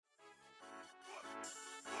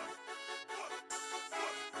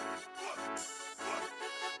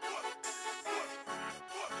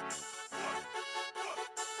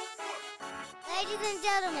Ladies and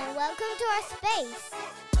gentlemen, welcome to our space.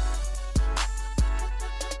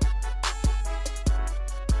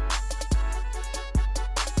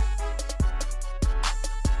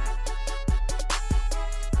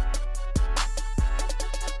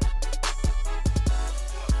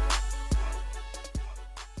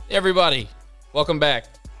 Hey everybody, welcome back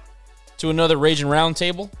to another Raging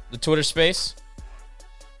Roundtable, the Twitter space.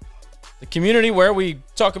 The community where we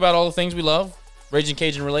talk about all the things we love, Raging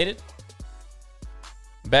Cajun related.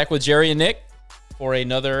 Back with Jerry and Nick for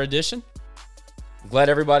another edition. I'm glad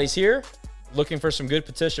everybody's here. Looking for some good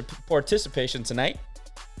participation tonight.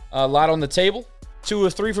 A lot on the table. 2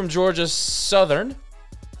 of 3 from Georgia Southern.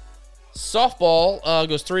 Softball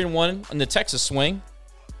goes 3-1 in the Texas swing.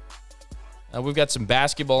 We've got some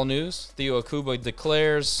basketball news. Theo Akuba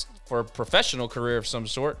declares for a professional career of some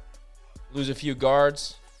sort. Lose a few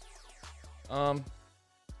guards. And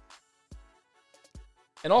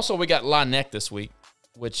also we got La Neck this week,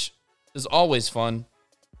 which is always fun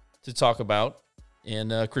to talk about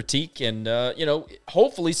and critique. And,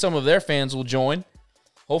 hopefully some of their fans will join.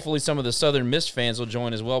 Hopefully some of the Southern Miss fans will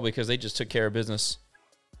join as well because they just took care of business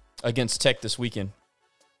against Tech this weekend.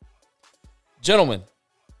 Gentlemen,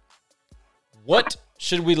 what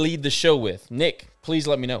should we lead the show with? Nick, please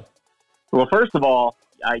let me know. Well, first of all,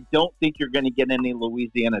 I don't think you're going to get any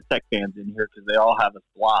Louisiana Tech fans in here because they all have us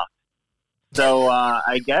blocked. So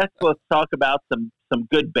I guess let's talk about some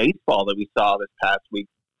good baseball that we saw this past week.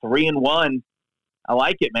 3-1. I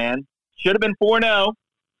like it, man. Should have been 4-0.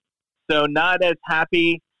 So not as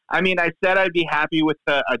happy. I mean, I said I'd be happy with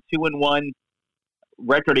a 2-1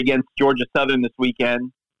 record against Georgia Southern this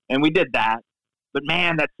weekend, and we did that. But,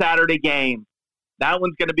 man, that Saturday game, that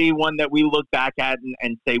one's going to be one that we look back at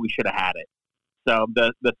and say we should have had it. So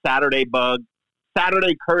the Saturday bug,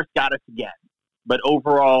 Saturday curse got us again. But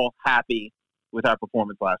overall, happy with our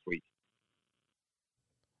performance last week.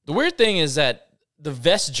 The weird thing is that the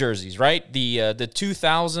vest jerseys, right? The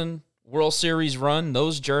 2000 World Series run,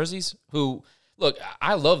 those jerseys, look,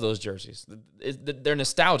 I love those jerseys. They're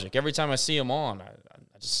nostalgic. Every time I see them on, I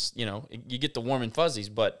just, you get the warm and fuzzies.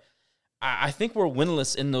 But I think we're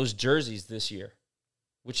winless in those jerseys this year,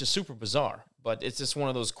 which is super bizarre. But it's just one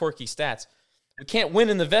of those quirky stats. We can't win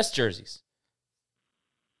in the vest jerseys.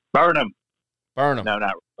 Burn them. Burn them. No,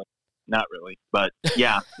 not really. But,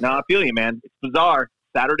 yeah, no, I feel you, man. It's bizarre.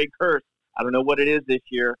 Saturday curse. I don't know what it is this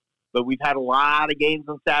year, but we've had a lot of games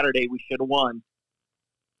on Saturday we should have won.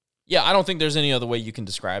 Yeah, I don't think there's any other way you can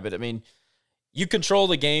describe it. I mean, you control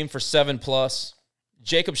the game for 7+.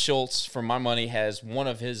 Jacob Schultz, for my money, has one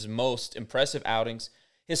of his most impressive outings.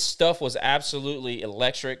 His stuff was absolutely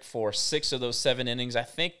electric for 6 of those 7 innings. I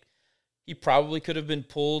think he probably could have been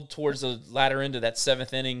pulled towards the latter end of that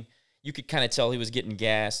 7th inning. You could kind of tell he was getting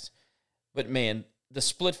gassed. But, man, the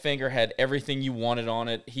split finger had everything you wanted on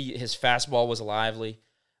it. His fastball was lively,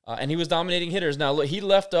 and he was dominating hitters. Now, look, he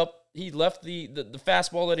left the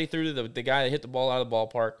fastball that he threw to the guy that hit the ball out of the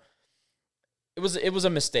ballpark. It was a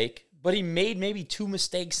mistake. But he made maybe 2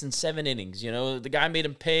 mistakes in 7 innings. The guy made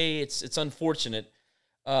him pay. It's unfortunate.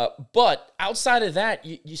 But outside of that,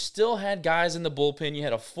 you still had guys in the bullpen. You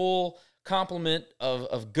had a full complement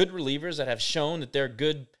of good relievers that have shown that they're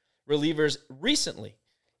good relievers recently.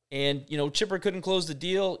 And, Chipper couldn't close the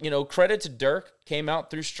deal. Credit to Dirk. Came out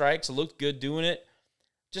through strikes. Looked good doing it.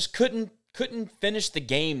 Just couldn't finish the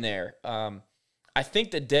game there. I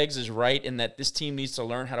think that Deggs is right in that this team needs to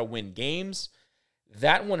learn how to win games.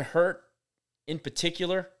 That one hurt in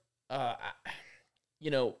particular.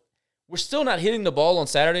 We're still not hitting the ball on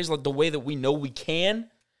Saturdays like the way that we know we can.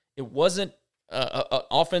 It wasn't an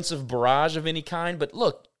offensive barrage of any kind. But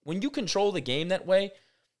look, when you control the game that way,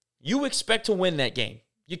 you expect to win that game.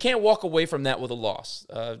 You can't walk away from that with a loss.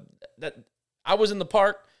 I was in the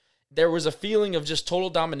park. There was a feeling of just total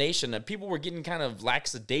domination, and people were getting kind of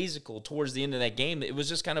lackadaisical towards the end of that game. It was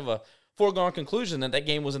just kind of a foregone conclusion that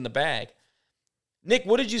game was in the bag. Nick,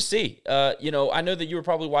 what did you see? I know that you were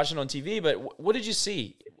probably watching on TV, but what did you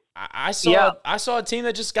see? I saw a team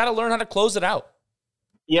that just got to learn how to close it out.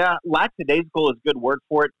 Yeah, lackadaisical is a good word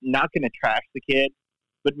for it. Not going to trash the kid,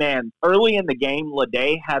 but man, early in the game,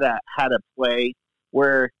 Lede had a play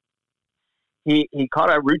where he caught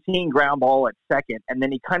a routine ground ball at second, and then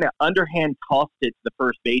he kind of underhand tossed it to the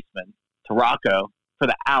first baseman, to Rocco, for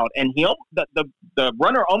the out, and the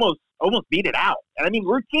runner almost beat it out. And I mean,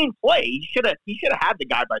 routine play. He should have had the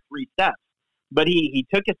guy by 3 steps. But he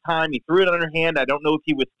took his time. He threw it underhand. I don't know if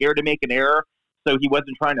he was scared to make an error, so he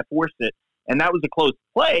wasn't trying to force it. And that was a close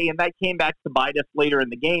play, and that came back to bite us later in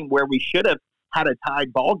the game where we should have had a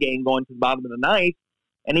tied ball game going to the bottom of the ninth,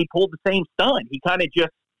 and he pulled the same stunt. He kind of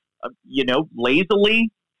just,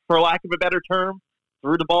 lazily for lack of a better term,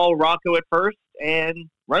 threw the ball Rocco at first, and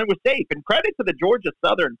running was safe. And credit to the Georgia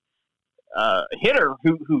Southern hitter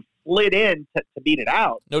who slid in to beat it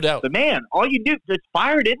out. No doubt. But, man, all you do, just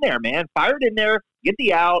fire it in there, man. Fire it in there, get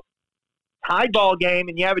the out, tie ball game,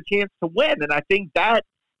 and you have a chance to win. And I think that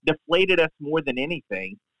deflated us more than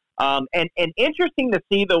anything. And interesting to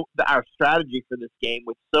see our strategy for this game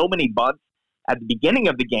with so many bunts at the beginning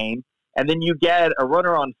of the game, and then you get a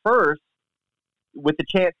runner on first with the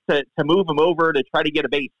chance to move him over to try to get a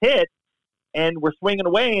base hit, and we're swinging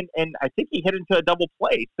away, and I think he hit into a double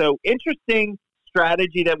play. So interesting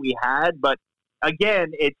strategy that we had, but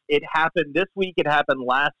again, it happened this week, it happened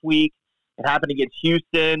last week, it happened against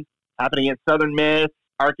Houston, happened against Southern Miss,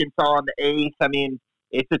 Arkansas on the 8th. I mean,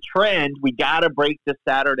 it's a trend. We got to break the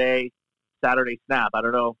Saturday snap. I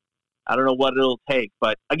don't know what it'll take,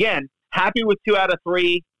 but again, happy with 2 out of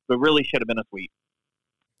 3, but really should have been a sweep.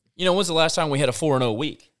 When's the last time we had a 4-0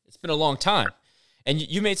 week? It's been a long time. And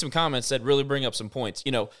you made some comments that really bring up some points.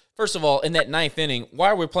 First of all, in that 9th inning, why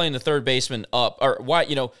are we playing the third baseman up? Or why,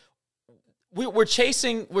 we're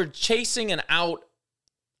chasing an out.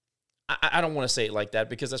 I don't want to say it like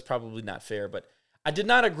that because that's probably not fair, but I did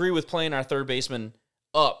not agree with playing our third baseman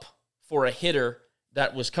up for a hitter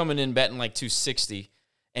that was coming in batting like 260,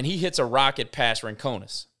 and he hits a rocket past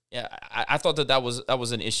Rincones. Yeah, I thought that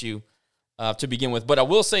was an issue to begin with. But I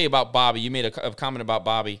will say about Bobby, you made a comment about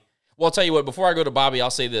Bobby. Well, I'll tell you what, before I go to Bobby, I'll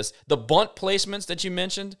say this. The bunt placements that you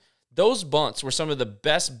mentioned, those bunts were some of the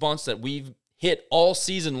best bunts that we've hit all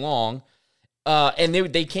season long, and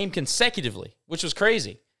they came consecutively, which was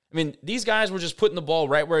crazy. I mean, these guys were just putting the ball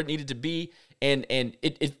right where it needed to be, and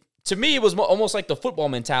it to me, it was almost like the football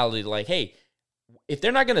mentality, like, hey, if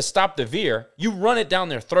they're not going to stop the veer, you run it down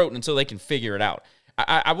their throat until they can figure it out.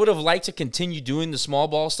 I would have liked to continue doing the small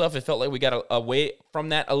ball stuff. It felt like we got away from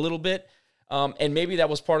that a little bit. And maybe that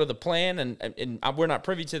was part of the plan, and we're not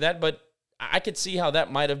privy to that, but I could see how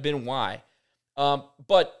that might have been why.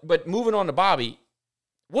 But moving on to Bobby,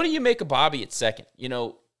 what do you make of Bobby at second?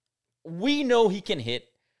 We know he can hit.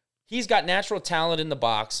 He's got natural talent in the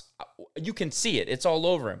box. You can see it. It's all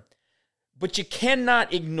over him. But you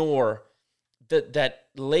cannot ignore that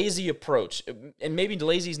lazy approach. And maybe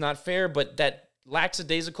lazy is not fair, but that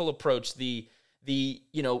lackadaisical approach, the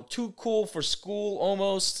too cool for school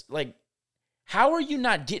almost, like, how are you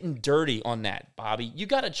not getting dirty on that, Bobby? You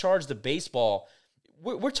got to charge the baseball.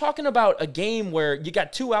 We're talking about a game where you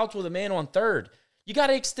got 2 outs with a man on third. You got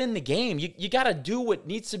to extend the game. You got to do what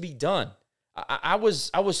needs to be done. I was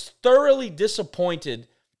thoroughly disappointed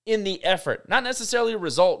in the effort. Not necessarily the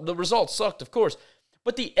result. The result sucked, of course.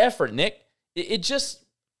 But the effort, Nick, it just,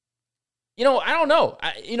 I don't know.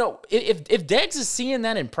 If Deggs is seeing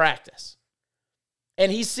that in practice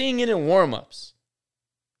and he's seeing it in warm-ups,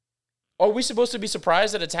 are we supposed to be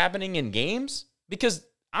surprised that it's happening in games? Because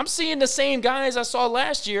I'm seeing the same guys I saw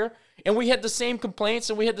last year, and we had the same complaints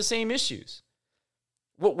and we had the same issues.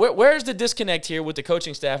 Where's the disconnect here with the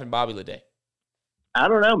coaching staff and Bobby Leday? I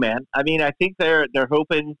don't know, man. I mean, I think they're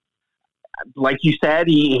hoping, like you said,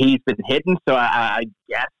 he's been hitting, so I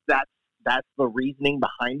guess that's the reasoning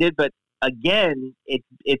behind it. But again,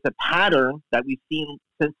 it's a pattern that we've seen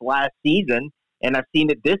since last season. And I've seen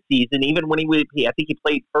it this season, even when I think he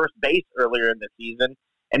played first base earlier in the season,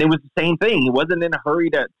 and it was the same thing. He wasn't in a hurry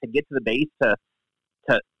to get to the base to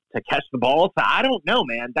catch the ball. So I don't know,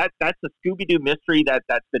 man. That's the Scooby-Doo mystery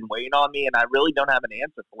that's been weighing on me, and I really don't have an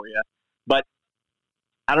answer for you. But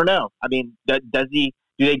I don't know. I mean, do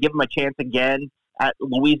they give him a chance again at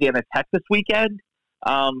Louisiana Tech this weekend?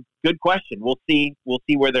 Good question. We'll see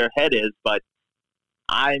where their head is, but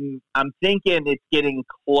I'm thinking it's getting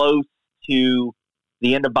close to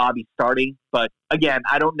the end of Bobby starting. But again,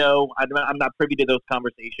 I don't know. I'm not privy to those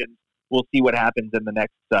conversations. We'll see what happens in the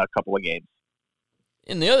next couple of games.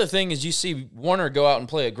 And the other thing is you see Warner go out and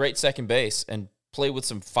play a great second base and play with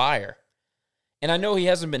some fire. And I know he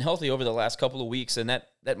hasn't been healthy over the last couple of weeks, and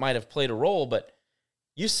that might have played a role, but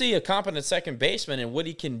you see a competent second baseman and what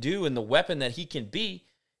he can do and the weapon that he can be.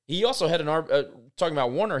 He also had talking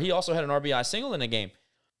about Warner, he also had an RBI single in the game.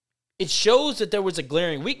 It shows that there was a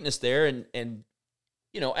glaring weakness there, and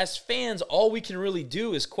as fans, all we can really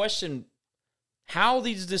do is question how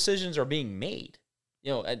these decisions are being made.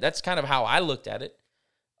 That's kind of how I looked at it.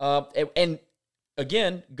 And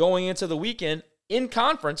again, going into the weekend, in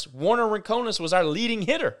conference, Warner Rincones was our leading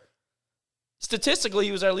hitter. Statistically,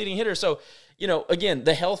 he was our leading hitter. So, again,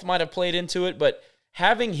 the health might have played into it, but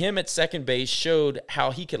having him at second base showed how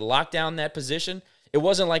he could lock down that position. It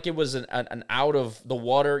wasn't like it was an out of the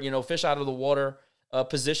water, fish out of the water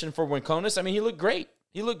position for Rincones. I mean, he looked great.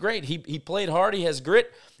 He played hard. He has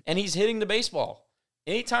grit, and he's hitting the baseball.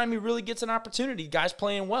 anytime he really gets an opportunity, guys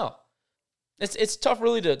playing well. It's tough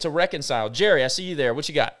really to reconcile. Jerry, I see you there. What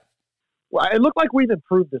you got? Well, it looked like we've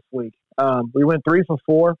improved this week. We went 3 for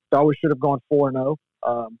 4. Thought we should have gone 4-0.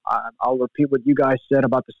 I'll repeat what you guys said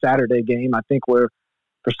about the Saturday game. I think for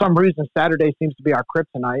some reason, Saturday seems to be our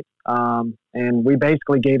kryptonite, and we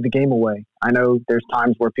basically gave the game away. I know there's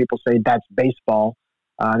times where people say that's baseball.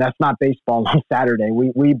 That's not baseball on Saturday.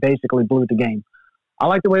 We basically blew the game. I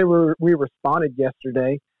like the way we responded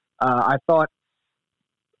yesterday. I thought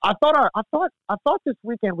this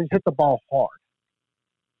weekend we hit the ball hard.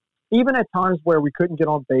 Even at times where we couldn't get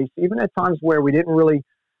on base, even at times where we didn't really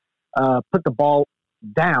put the ball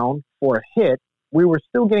down for a hit, we were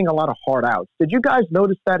still getting a lot of hard outs. Did you guys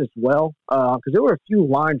notice that as well? Because there were a few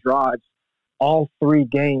line drives all 3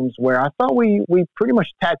 games where I thought we pretty much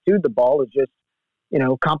tattooed the ball as just,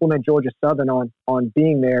 compliment Georgia Southern on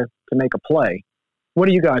being there to make a play. What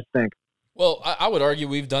do you guys think? Well, I would argue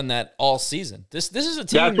we've done that all season. This is a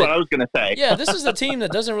team. That's what I was going to say. Yeah, this is a team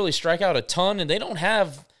that doesn't really strike out a ton, and they don't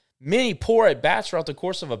have many poor at-bats throughout the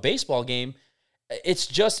course of a baseball game. It's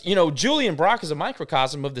just, Julian Brock is a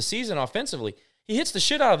microcosm of the season offensively. He hits the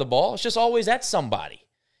shit out of the ball. It's just always at somebody.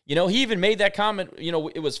 He even made that comment,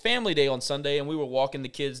 it was family day on Sunday, and we were walking the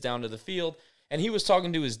kids down to the field, and he was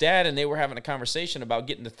talking to his dad, and they were having a conversation about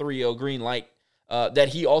getting the 3-0 green light that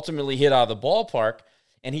he ultimately hit out of the ballpark.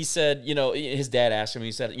 And he said, his dad asked him,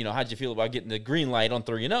 he said, how'd you feel about getting the green light on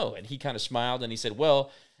 3-0? And he kind of smiled and he said,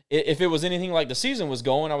 well, if it was anything like the season was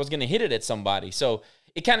going, I was going to hit it at somebody. So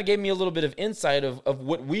it kind of gave me a little bit of insight of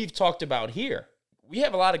what we've talked about here. We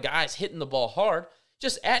have a lot of guys hitting the ball hard,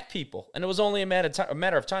 just at people. And it was only a matter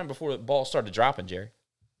of time before the ball started dropping, Jerry.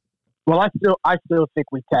 Well, I still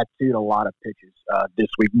think we tattooed a lot of pitches this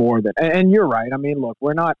week more than, and you're right. I mean, look,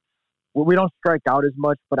 we don't strike out as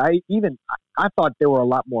much, but I thought there were a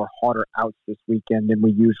lot more harder outs this weekend than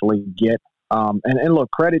we usually get. And look,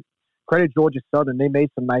 credit Georgia Southern. They made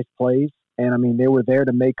some nice plays, and I mean they were there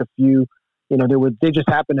to make a few. They just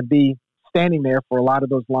happened to be standing there for a lot of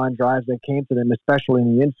those line drives that came to them, especially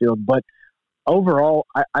in the infield. But overall,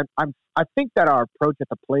 I think that our approach at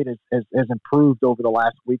the plate has improved over the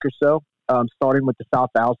last week or so. Starting with the South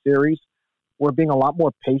Al series, we're being a lot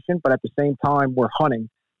more patient, but at the same time, we're hunting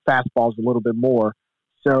fastballs a little bit more.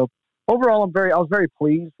 So overall, I was very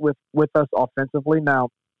pleased with us offensively. Now,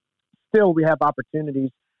 still we have opportunities.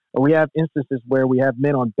 We have instances where we have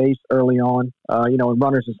men on base early on, and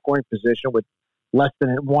runners in scoring position with less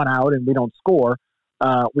than 1 out and we don't score.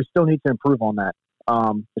 We still need to improve on that,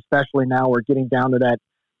 especially now we're getting down to that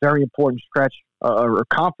very important stretch or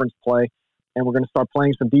conference play, and we're going to start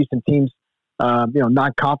playing some decent teams,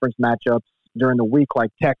 non-conference matchups during the week, like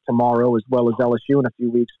Tech tomorrow, as well as LSU in a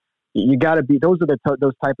few weeks. You got to be. Those are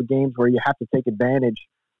those type of games where you have to take advantage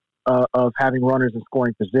of having runners in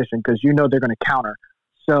scoring position because they're going to counter.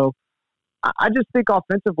 So I just think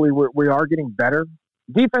offensively we are getting better.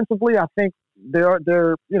 Defensively, I think we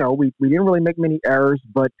didn't really make many errors,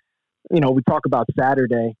 but we talk about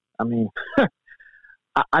Saturday. I mean,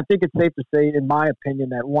 I think it's safe to say, in my opinion,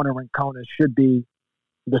 that Warner Rincona should be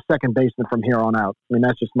the second baseman from here on out. I mean,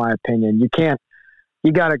 that's just my opinion. You got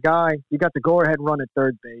the go-ahead run at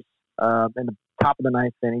third base in the top of the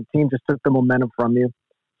ninth inning. Team just took the momentum from you.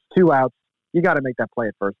 2 outs. You got to make that play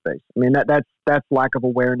at first base. I mean, that's lack of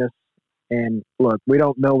awareness. And look, we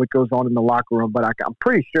don't know what goes on in the locker room, but I'm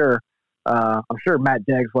pretty sure, Matt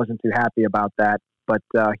Deggs wasn't too happy about that. But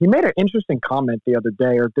he made an interesting comment the other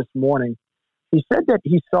day or this morning. He said that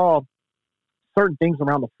he saw certain things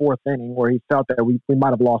around the 4th inning where he felt that we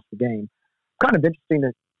might have lost the game. Kind of interesting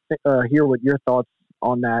to hear what your thoughts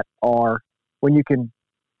on that are when you can,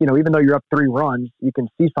 even though you're up 3 runs, you can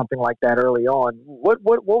see something like that early on. What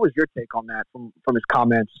was your take on that from his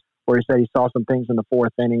comments where he said he saw some things in the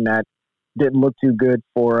 4th inning that didn't look too good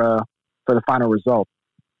for the final result?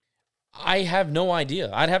 I have no idea.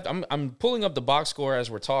 I'm pulling up the box score as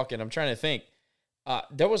we're talking. I'm trying to think.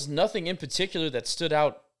 There was nothing in particular that stood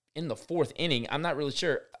out in the 4th inning. I'm not really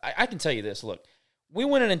sure. I can tell you this. Look, we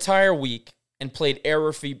went an entire week and played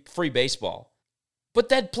error-free baseball. But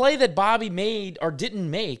that play that Bobby made or didn't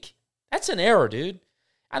make, that's an error, dude.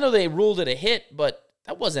 I know they ruled it a hit, but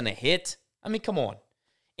that wasn't a hit. I mean, come on.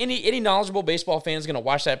 Any knowledgeable baseball fan is going to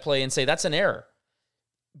watch that play and say that's an error.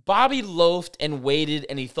 Bobby loafed and waited,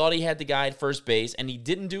 and he thought he had the guy at first base, and he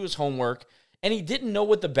didn't do his homework, and he didn't know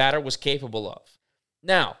what the batter was capable of.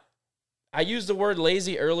 Now, I used the word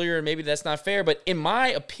lazy earlier, and maybe that's not fair, but in my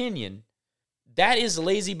opinion, that is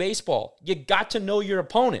lazy baseball. You got to know your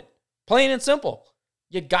opponent. Plain and simple.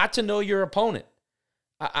 You got to know your opponent.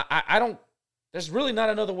 I don't, there's really not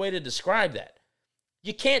another way to describe that.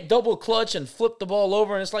 You can't double clutch and flip the ball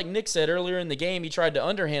over. And it's like Nick said earlier in the game, he tried to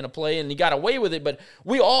underhand a play and he got away with it. But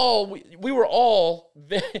we were all,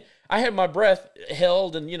 I had my breath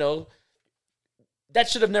held, and, that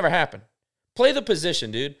should have never happened. Play the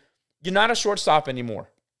position, dude. You're not a shortstop anymore.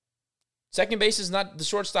 Second base is not the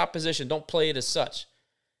shortstop position. Don't play it as such.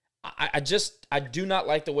 I do not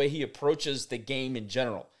like the way he approaches the game in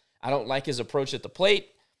general. I don't like his approach at the plate.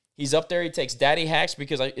 He's up there. He takes daddy hacks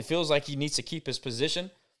because it feels like he needs to keep his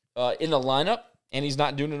position in the lineup, and he's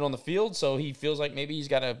not doing it on the field, so he feels like maybe he's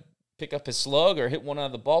got to pick up his slug or hit one out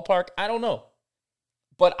of the ballpark. I don't know.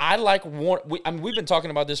 But I like Warner. We've been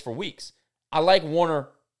talking about this for weeks. I like Warner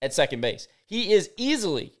at second base. He is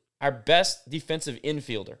easily our best defensive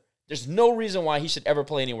infielder. There's no reason why he should ever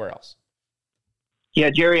play anywhere else. Yeah,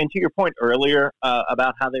 Jerry, and to your point earlier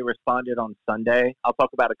about how they responded on Sunday, I'll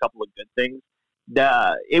talk about a couple of good things.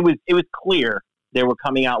 It was clear they were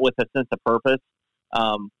coming out with a sense of purpose.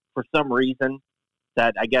 For some reason,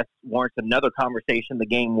 that I guess warrants another conversation. The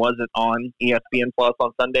game wasn't on ESPN Plus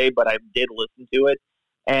on Sunday, but I did listen to it.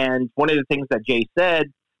 And one of the things that Jay said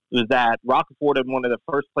was that Roccaforte, in one of the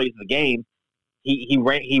first plays of the game, he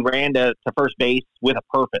ran to first base with a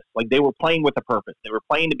purpose. Like, they were playing with a purpose. They were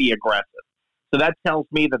playing to be aggressive. So that tells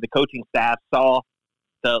me that the coaching staff saw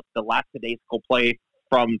the lackadaisical play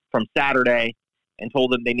from Saturday and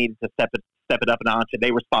told them they needed to step it up a notch, and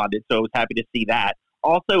they responded. So I was happy to see that.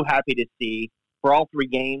 Also happy to see, for all three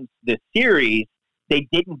games this series, they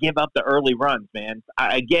didn't give up the early runs, man.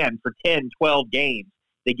 Again, for 10, 12 games,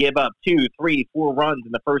 they give up 2, 3, 4 runs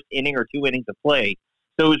in the first inning or 2 innings of play.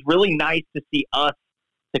 So it was really nice to see us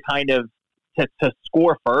to kind of to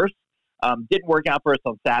score first. Didn't work out for us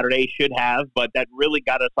on Saturday, should have, but that really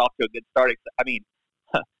got us off to a good start. I mean,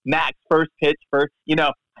 Max, first pitch,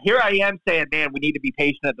 here I am saying, man, we need to be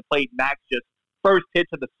patient at the plate. Max just first pitch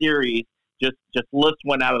of the series, just lifts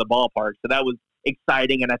one out of the ballpark. So that was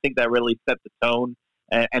exciting, and I think that really set the tone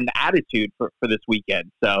and the attitude for this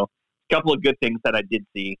weekend. So a couple of good things that I did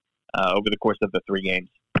see over the course of the 3 games.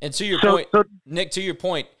 And to your point, Nick, to your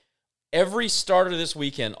point, every starter this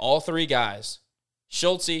weekend, all 3 guys,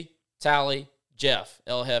 Schultze, Talley, Jeff,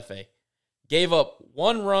 El Jefe, gave up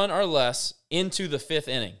 1 run or less into the 5th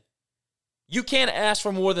inning. You can't ask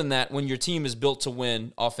for more than that when your team is built to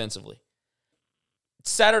win offensively.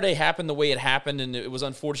 Saturday happened the way it happened, and it was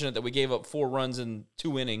unfortunate that we gave up 4 runs in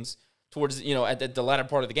 2 innings towards, at the latter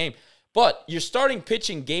part of the game. But your starting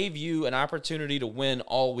pitching gave you an opportunity to win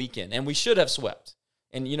all weekend, and we should have swept.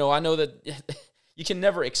 And, I know that you can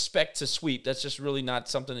never expect to sweep. That's just really not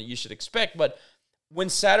something that you should expect. But when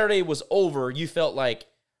Saturday was over, you felt like,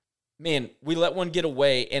 man, we let one get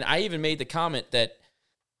away. And I even made the comment that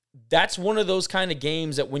that's one of those kind of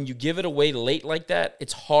games that when you give it away late like that,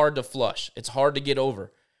 it's hard to flush. It's hard to get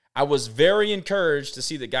over. I was very encouraged to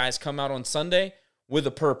see the guys come out on Sunday with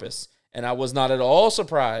a purpose, and I was not at all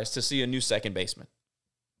surprised to see a new second baseman.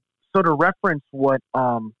 So to reference what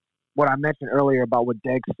I mentioned earlier about what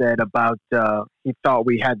Deg said about he thought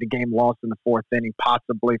we had the game lost in the 4th inning,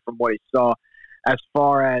 possibly from what he saw. As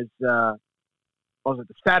far as was it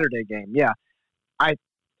the Saturday game? Yeah,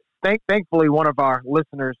 Thankfully, one of our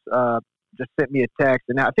listeners just sent me a text,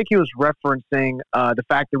 and I think he was referencing the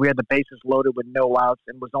fact that we had the bases loaded with no outs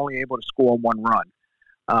and was only able to score 1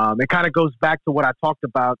 run. It kind of goes back to what I talked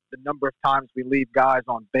about, the number of times we leave guys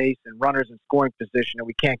on base and runners in scoring position and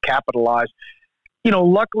we can't capitalize.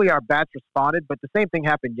 Luckily our bats responded, but the same thing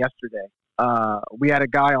happened yesterday. We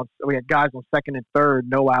had guys on second and third,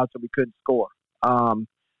 no outs, and we couldn't score.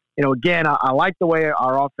 Again, I like the way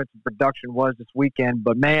our offensive production was this weekend,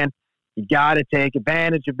 but man, you got to take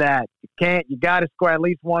advantage of that. You got to score at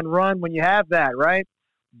least 1 run when you have that, right?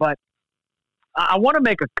 But I want to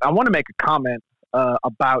make a comment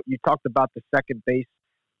about, you talked about the second base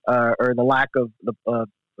or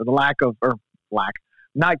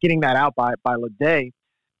not getting that out by Leday.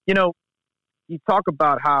 You talk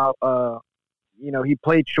about how he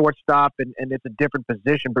played shortstop and it's a different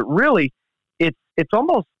position, but really it's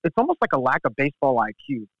almost like a lack of baseball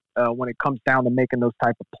IQ when it comes down to making those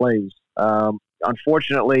type of plays.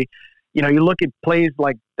 Unfortunately, you look at plays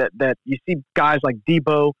like that you see guys like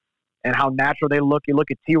Debo and how natural they look. You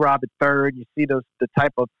look at T-Rob at third, you see the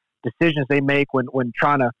type of decisions they make when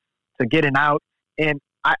trying to get an out. And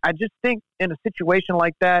I just think in a situation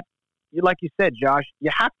like that, like you said, Josh,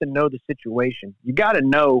 you have to know the situation. You got to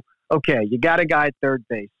know, okay, you got a guy at third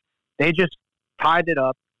base. They just tied it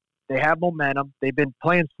up. They have momentum. They've been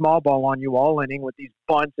playing small ball on you all inning with these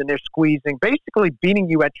bunts, and they're squeezing, basically beating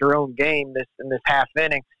you at your own game in this half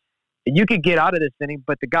inning. You could get out of this inning,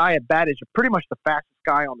 but the guy at bat is pretty much the fastest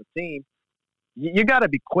guy on the team. You got to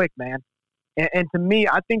be quick, man. And to me,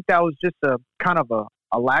 I think that was just a kind of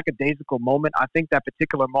a lackadaisical moment. I think that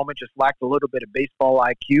particular moment just lacked a little bit of baseball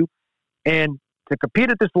IQ. And to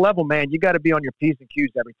compete at this level, man, you got to be on your P's and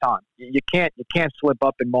Q's every time. You can't slip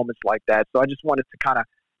up in moments like that. So I just wanted to kind of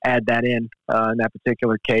add that in that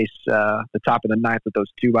particular case, the top of the ninth with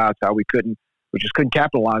those 2 outs, how we just couldn't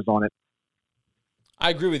capitalize on it. I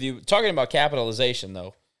agree with you. Talking about capitalization,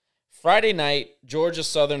 though, Friday night, Georgia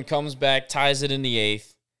Southern comes back, ties it in the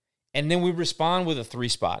 8th, and then we respond with a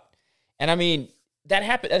 3-spot. And I mean, that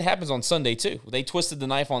happens on Sunday too. They twisted the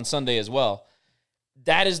knife on Sunday as well.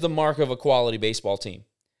 That is the mark of a quality baseball team.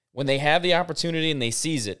 When they have the opportunity and they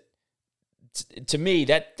seize it, to me,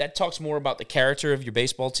 that talks more about the character of your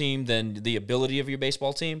baseball team than the ability of your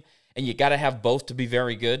baseball team. And you got to have both to be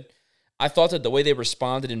very good. I thought that the way they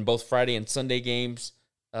responded in both Friday and Sunday games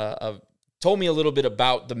told me a little bit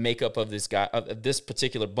about the makeup of this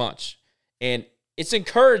particular bunch. And it's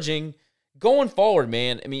encouraging going forward,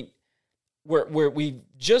 man. I mean, we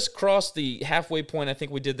just crossed the halfway point. I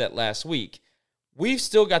think we did that last week. We've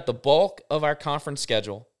still got the bulk of our conference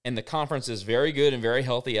schedule, and the conference is very good and very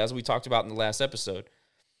healthy, as we talked about in the last episode.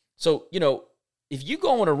 So, if you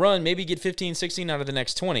go on a run, maybe get 15, 16 out of the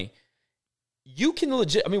next 20, you can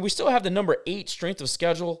we still have the number 8 strength of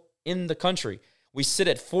schedule in the country. We sit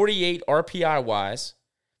at 48 RPI-wise,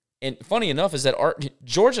 and funny enough is that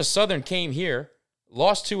Georgia Southern came here,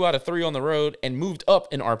 lost 2 out of 3 on the road, and moved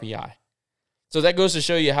up in RPI. So that goes to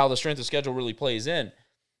show you how the strength of schedule really plays in.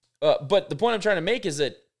 But the point I'm trying to make is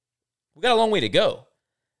that we got a long way to go.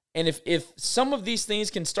 And if some of these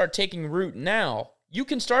things can start taking root now, you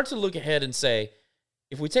can start to look ahead and say,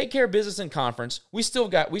 if we take care of business in conference, we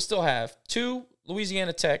still have 2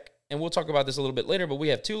 Louisiana Tech, and we'll talk about this a little bit later, but we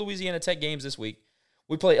have 2 Louisiana Tech games this week.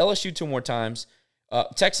 We play LSU 2 more times.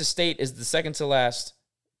 Texas State is the second to last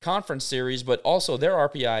conference series, but also their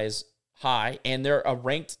RPI is high, and they're a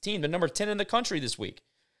ranked team. They're number 10 in the country this week.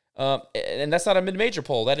 And that's not a mid-major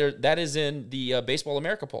poll. That is in the Baseball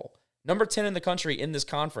America poll. Number 10 in the country in this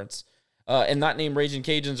conference, and not named Raging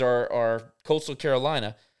Cajuns are Coastal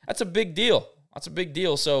Carolina. That's a big deal.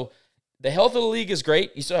 So the health of the league is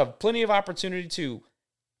great. You still have plenty of opportunity to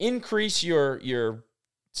increase your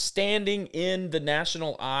standing in the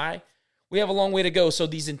national eye. We have a long way to go. So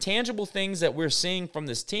these intangible things that we're seeing from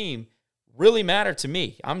this team really matter to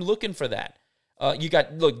me. I'm looking for that.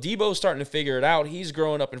 Debo's starting to figure it out. He's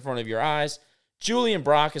growing up in front of your eyes. Julian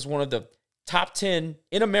Brock is one of the top 10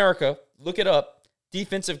 in America, look it up,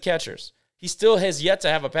 defensive catchers. He still has yet to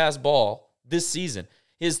have a pass ball this season.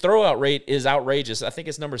 His throwout rate is outrageous. I think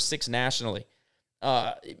it's number 6 nationally.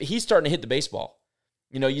 He's starting to hit the baseball.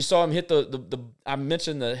 You saw him hit I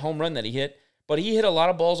mentioned the home run that he hit, but he hit a lot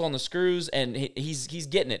of balls on the screws, and he's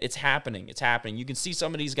getting it. It's happening. You can see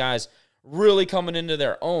some of these guys really coming into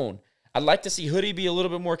their own. I'd like to see Hoodie be a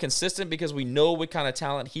little bit more consistent because we know what kind of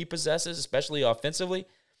talent he possesses, especially offensively.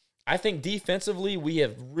 I think defensively, we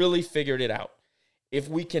have really figured it out. If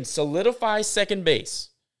we can solidify second base,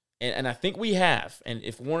 and I think we have, and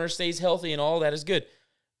if Warner stays healthy and all that is good,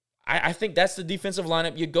 I think that's the defensive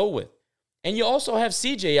lineup you go with. And you also have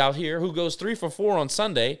CJ out here who goes 3 for 4 on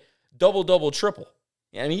Sunday, double, triple.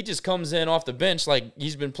 I mean, he just comes in off the bench like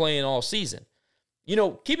he's been playing all season.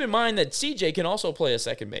 Keep in mind that CJ can also play a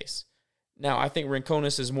second base. Now, I think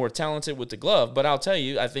Rincones is more talented with the glove, but I'll tell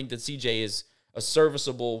you, I think that CJ is a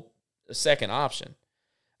serviceable second option.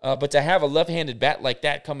 But to have a left-handed bat like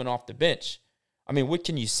that coming off the bench, I mean, what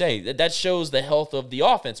can you say? That shows the health of the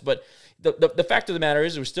offense. But the fact of the matter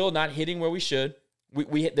is we're still not hitting where we should.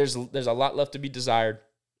 There's a lot left to be desired.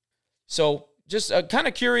 So just kind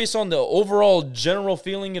of curious on the overall general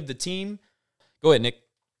feeling of the team. Go ahead, Nick.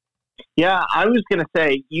 Yeah, I was going to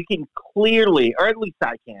say you can clearly, or at least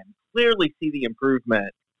I can, clearly see the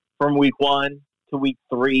improvement from week 1 to week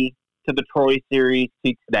 3 to the Troy series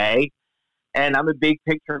to today. And I'm a big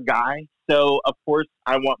picture guy, so of course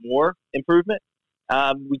I want more improvement.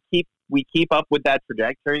 We keep up with that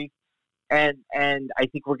trajectory, and I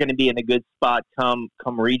think we're going to be in a good spot come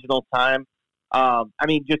regional time. I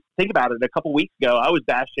mean, just think about it. A couple weeks ago, I was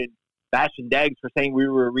bashing Deggs for saying we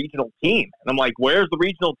were a regional team, and I'm like, "Where's the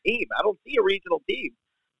regional team? I don't see a regional team."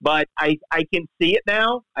 But I can see it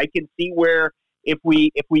now. I can see where if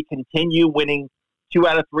we continue winning 2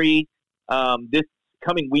 out of 3 this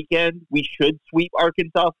coming weekend, we should sweep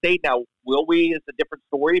Arkansas State. Now, will we is a different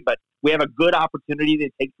story, but we have a good opportunity to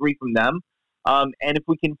take 3 from them. And if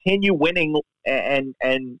we continue winning and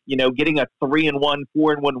getting a 3-1,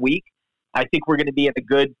 4-1 week, I think we're going to be in a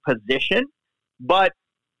good position. But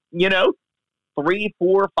 3,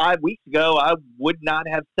 4, 5 weeks ago, I would not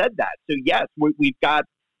have said that. So yes, we've got.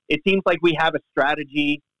 It seems like we have a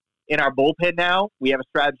strategy in our bullpen now. We have a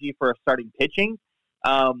strategy for starting pitching.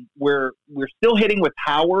 We're still hitting with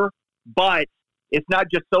power, but it's not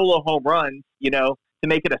just solo home runs, to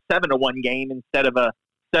make it a 7-1 game instead of a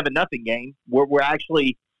 7-0 game. We're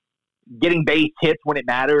actually getting base hits when it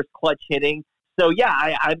matters, clutch hitting. So yeah,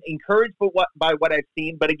 I'm encouraged by what I've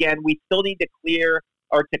seen, but again, we still need to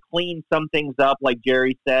clean some things up. Like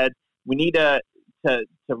Jerry said, we need to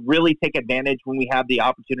really take advantage when we have the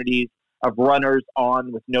opportunities of runners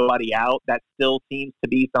on with nobody out. That still seems to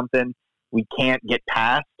be something we can't get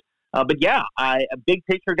past. But yeah, a big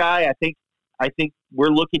picture guy. I think we're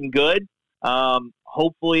looking good.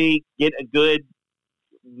 Hopefully, get a good.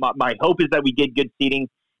 My hope is that we get good seeding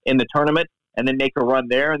in the tournament and then make a run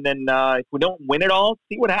there. And then if we don't win it all,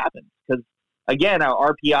 see what happens. Because again,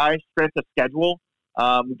 our RPI strength of schedule.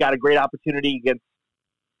 We've got a great opportunity against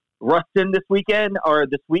Ruston this week.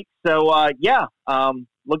 So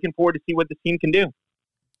looking forward to see what this team can do.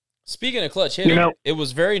 Speaking of clutch hitting, it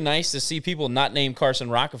was very nice to see people not named Carson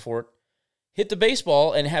Roccaforte hit the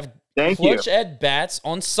baseball and have clutch at bats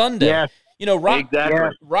on Sunday. Yes.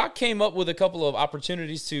 Rock came up with a couple of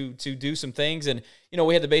opportunities to do some things, and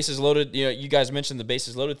we had the bases loaded. You guys mentioned the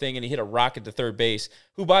bases loaded thing, and he hit a rock at the third base.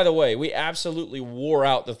 Who, by the way, we absolutely wore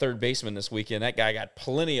out the third baseman this weekend. That guy got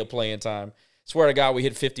plenty of playing time. Swear to God, we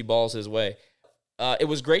hit 50 balls his way. It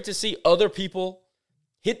was great to see other people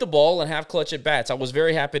hit the ball and have clutch at bats. I was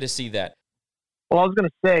very happy to see that. Well, I was going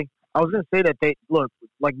to say that they look,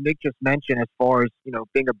 like Nick just mentioned, as far as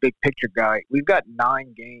being a big picture guy. We've got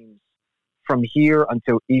 9 games from here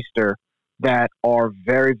until Easter that are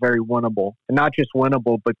very, very winnable, and not just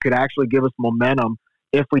winnable, but could actually give us momentum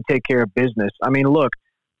if we take care of business. I mean, look,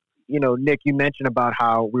 Nick, you mentioned about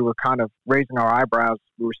how we were kind of raising our eyebrows.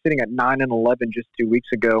 We were sitting at 9-11 just 2 weeks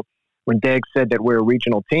ago when Deg said that we're a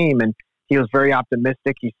regional team, and he was very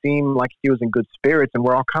optimistic. He seemed like he was in good spirits, and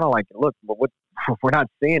we're all kind of like, look, we're not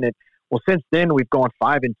seeing it. Well, since then, we've gone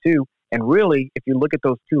 5-2, and really, if you look at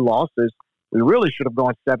those 2 losses, we really should have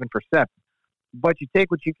gone 7 for 7. But you take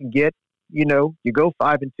what you can get. You go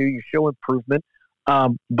 5-2, you show improvement.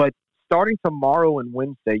 But starting tomorrow and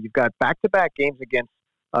Wednesday, you've got back-to-back games against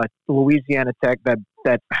Louisiana Tech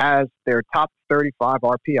that has their top 35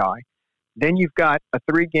 RPI. Then you've got a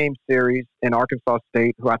 3-game series in Arkansas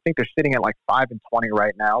State, who I think they're sitting at like 5-20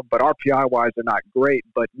 right now. But RPI-wise, they're not great.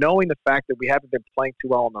 But knowing the fact that we haven't been playing too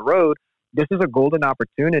well on the road, this is a golden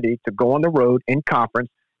opportunity to go on the road in conference,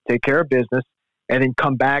 take care of business, and then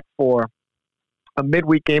come back for a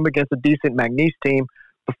midweek game against a decent McNeese team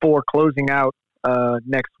before closing out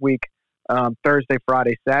next week, Thursday,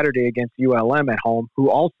 Friday, Saturday against ULM at home, who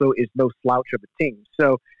also is no slouch of a team.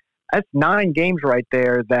 So that's 9 games right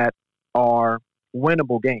there that are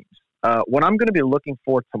winnable games. What I'm going to be looking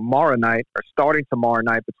for tomorrow night, or starting tomorrow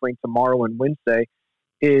night between tomorrow and Wednesday,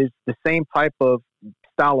 is the same type of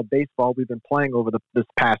style of baseball we've been playing over this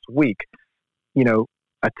past week.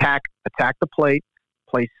 Attack the plate,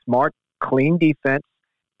 play smart, clean defense,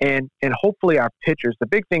 and hopefully our pitchers. The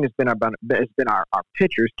big thing has been our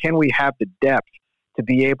pitchers. Can we have the depth to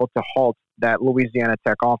be able to halt that Louisiana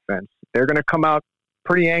Tech offense? They're going to come out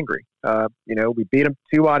pretty angry. We beat them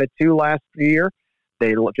 2 out of 2 last year.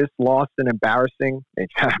 They just lost an embarrassing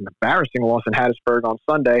loss in Hattiesburg on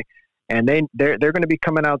Sunday, and they're going to be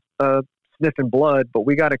coming out sniffing blood. But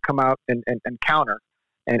we got to come out and counter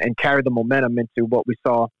and carry the momentum into what we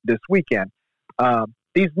saw this weekend.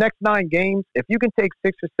 These next 9 games, if you can take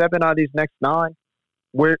 6 or 7 out of these next 9,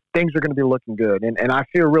 where things are going to be looking good. And I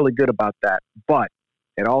feel really good about that. But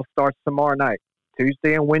it all starts tomorrow night,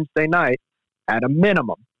 Tuesday and Wednesday night. At a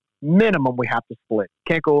minimum, we have to split.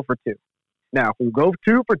 Can't go for 2. Now, if we go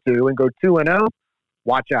 2 for 2 and go 2-0,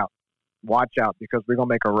 watch out. Watch out, because we're going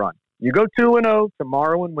to make a run. You go 2-0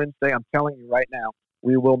 tomorrow and Wednesday, I'm telling you right now,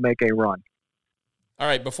 we will make a run. All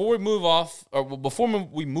right, before we move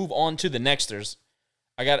on to the Nexters,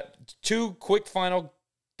 I got 2 quick final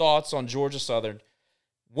thoughts on Georgia Southern.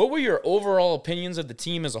 What were your overall opinions of the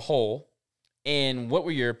team as a whole, and what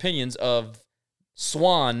were your opinions of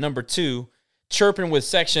Swan, number 2, chirping with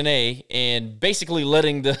Section A and basically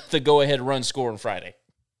letting the go-ahead run score on Friday?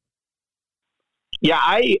 Yeah,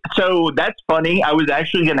 so that's funny. I was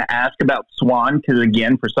actually going to ask about Swan because,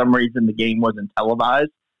 again, for some reason the game wasn't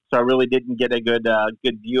televised, so I really didn't get a good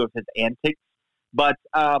view of his antics. But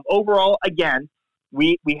overall, again,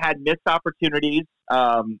 we had missed opportunities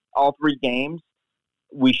all 3 games.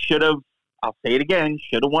 We should have, I'll say it again,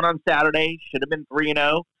 should have won on Saturday, should have been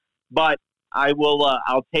 3-0. But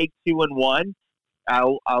I'll take 2-1.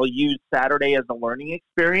 I'll use Saturday as a learning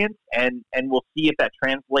experience, and we'll see if that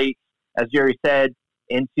translates, as Jerry said,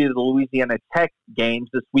 into the Louisiana Tech games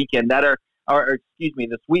this weekend. That are or excuse me,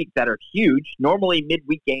 this week that are huge. Normally,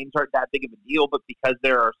 midweek games aren't that big of a deal, but because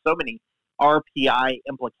there are so many RPI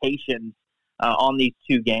implications on these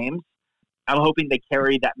two games, I'm hoping they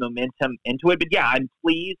carry that momentum into it. But yeah, I'm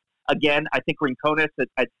pleased. Again, I think Rincones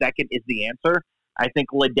at second is the answer. I think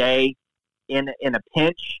Leday in a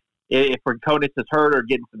pinch, if Rincones is hurt or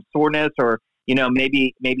getting some soreness, or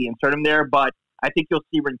maybe insert him there. But I think you'll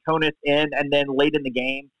see Rincones in, and then late in the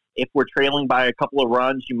game, if we're trailing by a couple of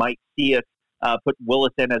runs, you might see us put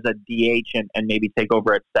Willis in as a DH and maybe take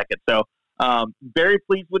over at second. So very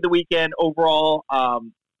pleased with the weekend overall.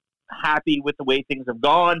 Happy with the way things have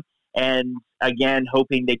gone, and again,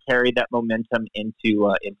 hoping they carry that momentum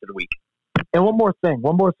into the week. And one more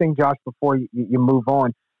thing, Josh, before you move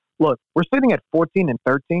on. Look, we're sitting at 14 and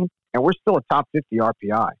 13, and we're still a top 50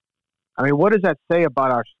 RPI. I mean, what does that say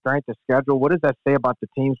about our strength of schedule? What does that say about the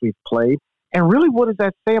teams we've played? And really, what does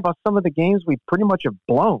that say about some of the games we pretty much have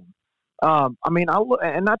blown? I mean,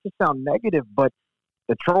 and not to sound negative, but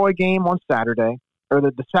the Troy game on Saturday, or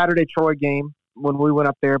the Saturday Troy game when we went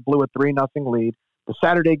up there, blew a 3-0 lead. The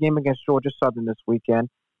Saturday game against Georgia Southern this weekend.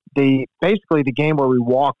 Basically the game where we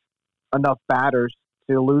walked enough batters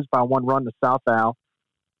to lose by 1 run to South Al.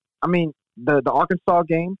 I mean, the Arkansas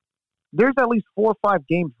game, there's at least 4 or 5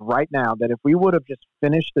 games right now that if we would have just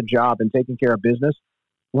finished the job and taken care of business,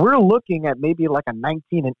 we're looking at maybe like a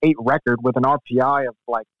 19-8 record with an RPI of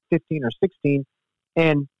like 15 or 16.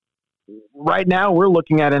 And right now we're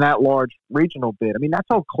looking at an at-large regional bid. I mean, that's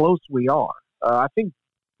how close we are. I think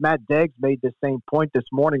Matt Deggs made the same point this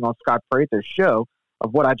morning on Scott Prather's show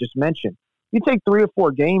of what I just mentioned. You take 3 or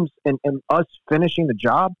 4 games and us finishing the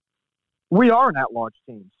job, we are an at-large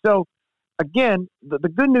team. So, again, the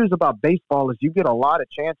good news about baseball is you get a lot of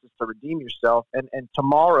chances to redeem yourself, and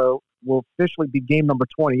tomorrow will officially be game number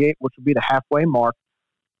 28, which will be the halfway mark.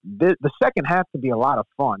 The second half can be a lot of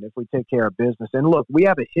fun if we take care of business. And, look, we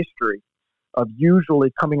have a history of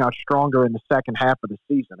usually coming out stronger in the second half of the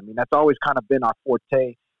season. I mean, that's always kind of been our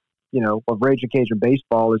forte, of Raging Cajun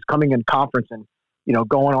baseball, is coming in conference and,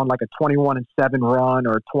 going on like a 21-7 run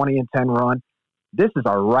or a 20-10 run. This is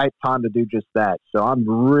our right time to do just that. So I'm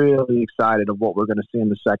really excited of what we're going to see in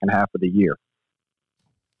the second half of the year.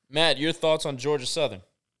 Matt, your thoughts on Georgia Southern?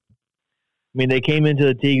 I mean, they came into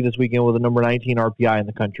the Teague this weekend with a number 19 RPI in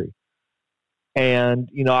the country. And,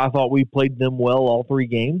 I thought we played them well all 3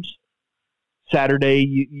 games.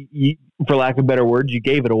 Saturday, you, for lack of better words, you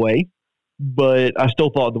gave it away. But I still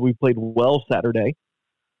thought that we played well Saturday.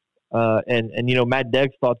 And Matt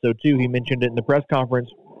Deggs thought so too. He mentioned it in the press conference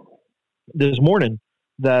this morning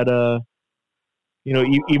that,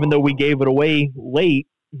 even though we gave it away late,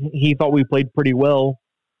 he thought we played pretty well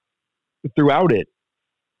throughout it.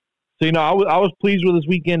 So, I was pleased with this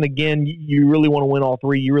weekend. Again, you really want to win all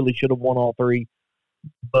 3. You really should have won all 3.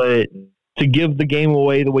 But to give the game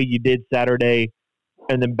away the way you did Saturday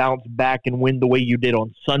and then bounce back and win the way you did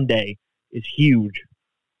on Sunday is huge,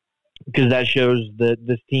 because that shows that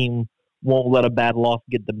this team won't let a bad loss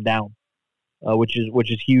get them down, which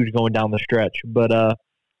is huge going down the stretch. But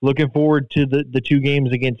looking forward to the 2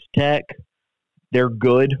 games against Tech. They're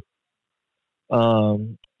good.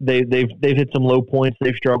 They've hit some low points.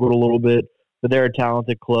 They've struggled a little bit, but they're a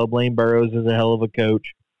talented club. Lane Burroughs is a hell of a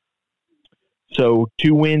coach. So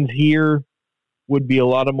 2 wins here would be a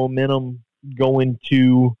lot of momentum going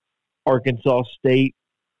to Arkansas State,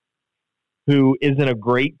 who isn't a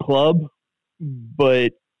great club,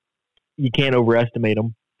 but you can't overestimate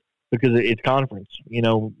them because it's conference.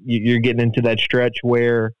 You're getting into that stretch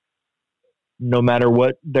where no matter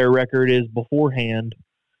what their record is beforehand,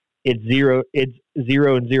 it's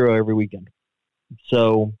 0-0 every weekend.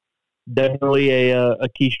 So definitely a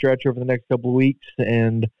key stretch over the next couple of weeks,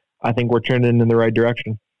 and I think we're trending in the right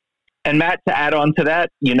direction. And Matt, to add on to that,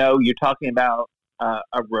 you're talking about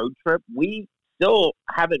a road trip. We still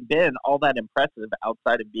haven't been all that impressive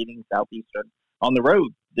outside of beating Southeastern on the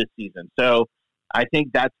road this season. So I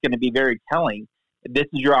think that's going to be very telling. This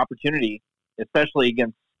is your opportunity, especially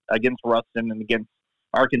against Ruston and against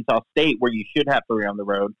Arkansas State, where you should have 3 on the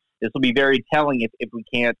road. This will be very telling if we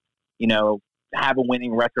can't, have a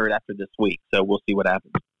winning record after this week. So we'll see what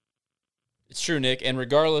happens. It's true, Nick. And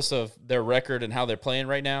regardless of their record and how they're playing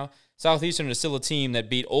right now, Southeastern is still a team that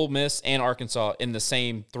beat Ole Miss and Arkansas in the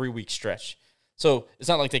same 3-week stretch. So it's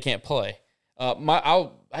not like they can't play.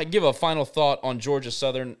 I'll give a final thought on Georgia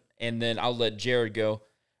Southern, and then I'll let Jared go.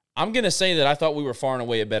 I'm going to say that I thought we were far and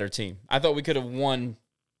away a better team. I thought we could have won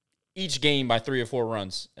each game by 3 or 4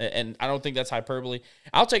 runs, and I don't think that's hyperbole.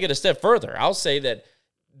 I'll take it a step further. I'll say that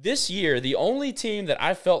this year, the only team that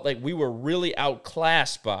I felt like we were really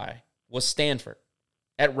outclassed by was Stanford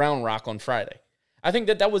at Round Rock on Friday. I think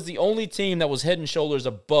that was the only team that was head and shoulders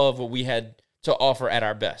above what we had to offer at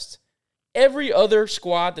our best. Every other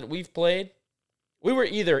squad that we've played, we were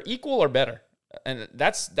either equal or better. And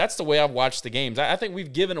that's the way I've watched the games. I think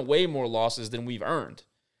we've given away more losses than we've earned.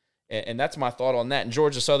 And that's my thought on that. And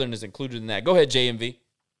Georgia Southern is included in that. Go ahead, JMV.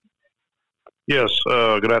 Yes,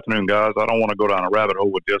 good afternoon, guys. I don't want to go down a rabbit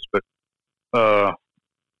hole with this, but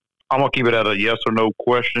I'm going to keep it at a yes or no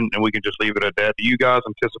question, and we can just leave it at that. Do you guys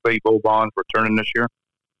anticipate Bo Bonds returning this year?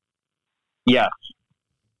 Yes.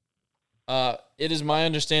 It is my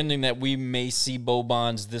understanding that we may see Bo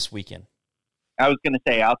Bonds this weekend. I was going to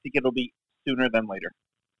say, I think it'll be sooner than later.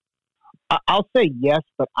 I'll say yes,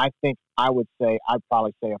 but I'd probably say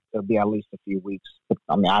it'll be at least a few weeks.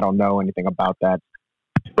 I mean, I don't know anything about that.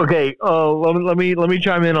 Okay, let me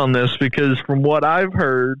chime in on this, because from what I've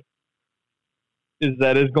heard is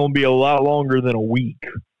that it's going to be a lot longer than a week.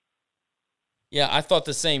 Yeah, I thought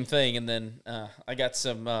the same thing, and then I got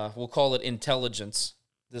some, we'll call it intelligence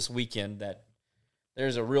this weekend, that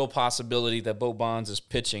there's a real possibility that Bo Bonds is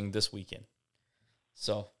pitching this weekend.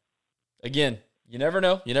 So, again, you never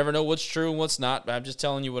know. You never know what's true and what's not, but I'm just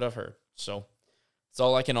telling you what I've heard. So, that's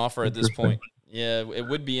all I can offer at this point. Yeah, it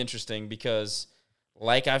would be interesting because,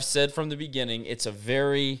 like I've said from the beginning, it's a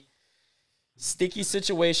very sticky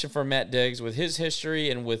situation for Matt Deggs with his history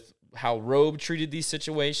and with how Robe treated these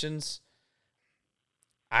situations.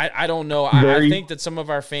 I don't know. I think that some of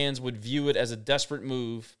our fans would view it as a desperate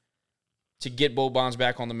move to get Bo Bonds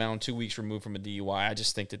back on the mound 2 weeks removed from a DUI. I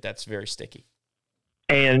just think that that's very sticky.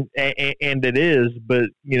 And it is, but,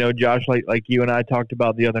 you know, Josh, like you and I talked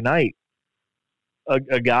about the other night,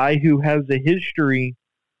 a guy who has a history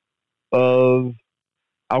of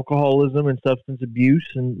alcoholism and substance abuse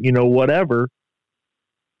and, you know, whatever,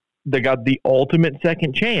 that got the ultimate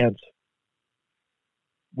second chance,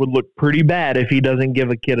 would look pretty bad if he doesn't give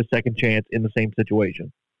a kid a second chance in the same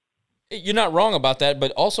situation. You're not wrong about that,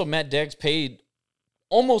 but also Matt Deggs paid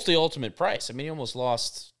almost the ultimate price. I mean, he almost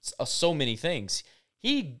lost so many things.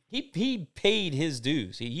 He paid his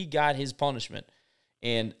dues. He got his punishment.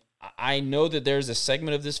 And I know that there's a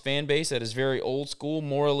segment of this fan base that is very old school,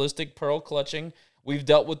 moralistic, pearl clutching. We've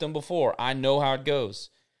dealt with them before. I know how it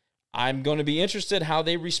goes. I'm going to be interested how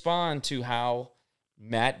they respond to how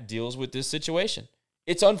Matt deals with this situation.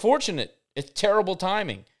 It's unfortunate. It's terrible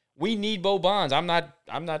timing. We need Bo Bonds. I'm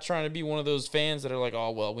not trying to be one of those fans that are like, oh,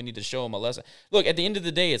 well, we need to show him a lesson. Look, at the end of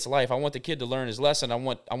the day, it's life. I want the kid to learn his lesson. I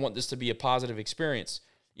want this to be a positive experience.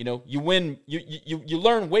 You know, you win, you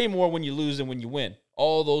learn way more when you lose than when you win.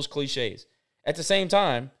 All those cliches. At the same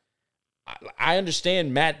time, I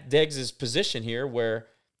understand Matt Deggs' position here, where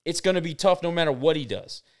it's going to be tough no matter what he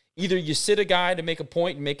does. Either you sit a guy to make a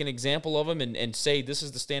point and make an example of him and say this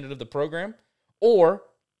is the standard of the program, or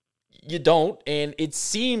you don't, and it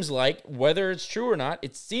seems like, whether it's true or not,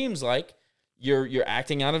 it seems like you're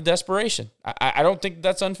acting out of desperation. I don't think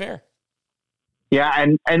that's unfair. Yeah,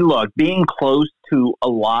 and look, being close to a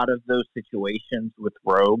lot of those situations with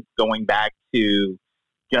Robe, going back to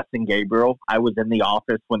Justin Gabriel, I was in the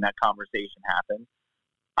office when that conversation happened.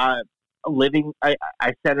 I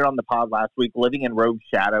said it on the pod last week, living in Robe's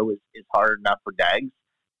shadow is hard enough for Deggs,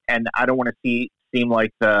 and I don't want to seem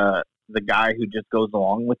like the guy who just goes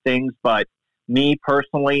along with things, but me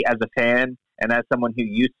personally, as a fan and as someone who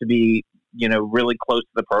used to be, you know, really close to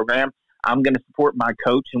the program, I'm going to support my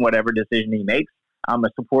coach in whatever decision he makes. I'm going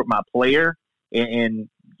to support my player in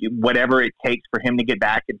whatever it takes for him to get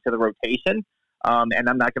back into the rotation. And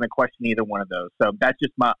I'm not going to question either one of those. So that's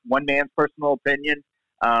just my one man's personal opinion.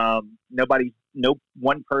 No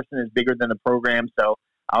one person is bigger than the program. So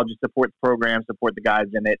I'll just support the program, support the guys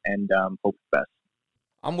in it, and hope the best.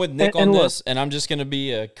 I'm with Nick on this, and I'm just going to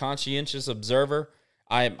be a conscientious observer.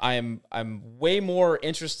 I'm way more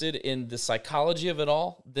interested in the psychology of it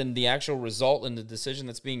all than the actual result and the decision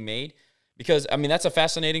that's being made, because, I mean, that's a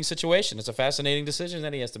fascinating situation. It's a fascinating decision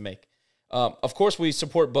that he has to make. Of course, we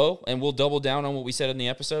support Bo, and we'll double down on what we said in the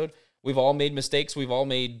episode. We've all made mistakes. We've all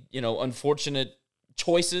made, you know, unfortunate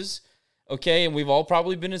choices, okay? And we've all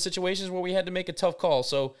probably been in situations where we had to make a tough call.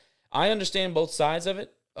 So I understand both sides of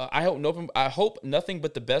it. I hope nothing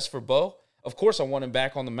but the best for Bo. Of course, I want him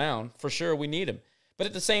back on the mound. For sure, we need him. But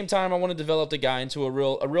at the same time, I want to develop the guy into a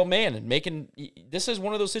real man, and this is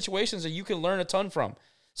one of those situations that you can learn a ton from.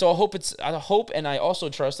 So I hope and I also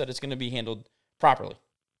trust that it's going to be handled properly.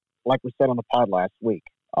 Like we said on the pod last week,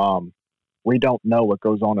 we don't know what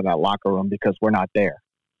goes on in that locker room because we're not there.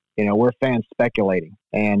 You know, we're fans speculating,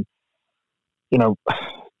 and you know,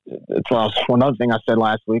 one other thing I said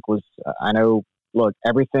last week was, I know. Look,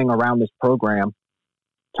 everything around this program,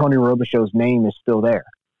 Tony Robichaux's name is still there.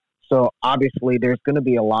 So obviously there's going to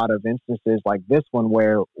be a lot of instances like this one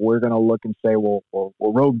where we're going to look and say, well,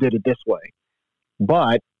 Robe did it this way.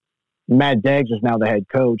 But Matt Deggs is now the head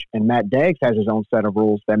coach, and Matt Deggs has his own set of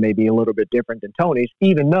rules that may be a little bit different than Tony's,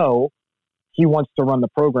 even though he wants to run the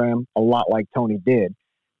program a lot like Tony did.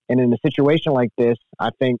 And in a situation like this, I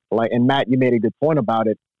think, and Matt, you made a good point about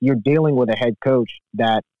it, you're dealing with a head coach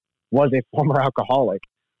that was a former alcoholic,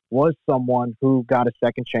 was someone who got a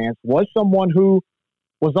second chance, was someone who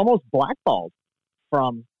was almost blackballed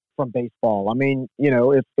from baseball. I mean,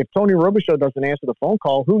 if Tony Robichaux doesn't answer the phone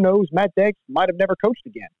call, who knows? Matt Deggs might have never coached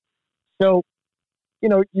again. So, you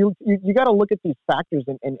got to look at these factors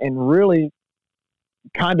and really you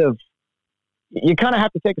kind of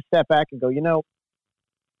have to take a step back and go,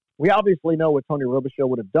 we obviously know what Tony Robichaux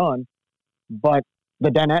would have done, but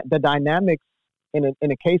the dynamics in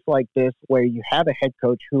a case like this where you have a head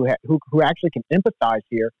coach who actually can empathize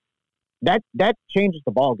here, that changes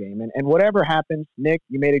the ball game. And whatever happens, Nick,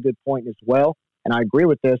 you made a good point as well, and I agree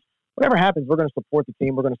with this. Whatever happens, we're going to support the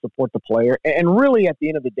team. We're going to support the player. And really, at the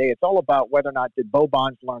end of the day, it's all about whether or not did Bo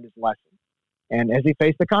Bonds learn his lesson. And has he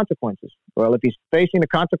faced the consequences? Well, if he's facing the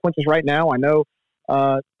consequences right now, I know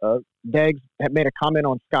Deggs had made a comment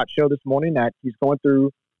on Scott's show this morning that he's going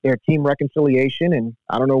through their team reconciliation, and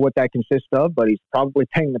I don't know what that consists of, but he's probably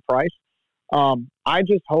paying the price. I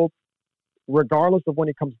just hope, regardless of when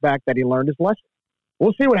he comes back, that he learned his lesson.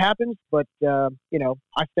 We'll see what happens, but,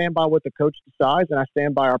 I stand by what the coach decides, and I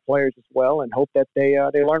stand by our players as well and hope that they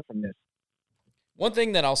learn from this. One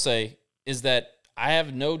thing that I'll say is that I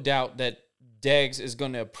have no doubt that Deggs is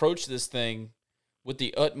going to approach this thing with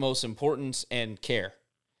the utmost importance and care.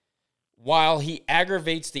 While he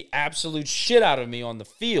aggravates the absolute shit out of me on the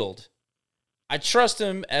field, I trust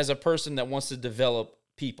him as a person that wants to develop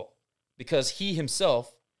people because he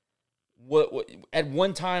himself at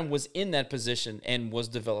one time was in that position and was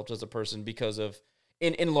developed as a person because of,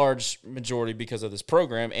 in large majority because of this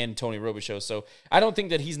program and Tony Robichaux. So I don't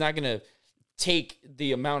think that he's not going to take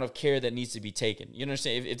the amount of care that needs to be taken. You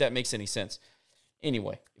understand? If that makes any sense.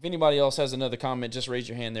 Anyway, if anybody else has another comment, just raise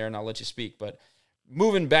your hand there and I'll let you speak. But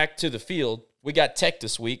moving back to the field, we got Tech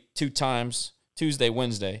this week, 2 times, Tuesday,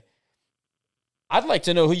 Wednesday. I'd like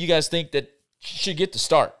to know who you guys think that should get the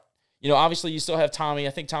start. Obviously you still have Tommy.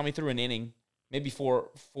 I think Tommy threw an inning, maybe four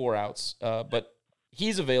outs, but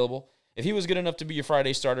he's available. If he was good enough to be your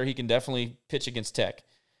Friday starter, he can definitely pitch against Tech.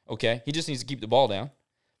 Okay, he just needs to keep the ball down.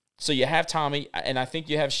 So you have Tommy, and I think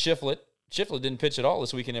you have Shiflett. Shiflett didn't pitch at all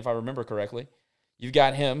this weekend, if I remember correctly. You've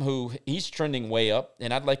got him, who he's trending way up,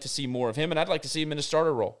 and I'd like to see more of him, and I'd like to see him in a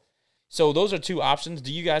starter role. So those are 2 options.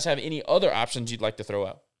 Do you guys have any other options you'd like to throw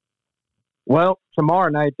out? Well, tomorrow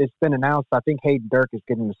night, it's been announced, I think Hayden Dirk is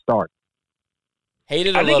getting the start. Hate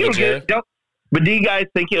it or love it, Jared. But do you guys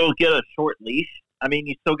think it'll get a short leash? I mean,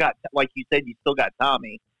 you still got, like you said, you still got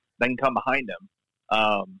Tommy that can come behind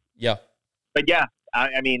him. Yeah. But yeah,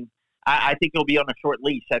 I think he'll be on a short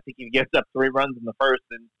leash. I think if he gives up 3 runs in the first,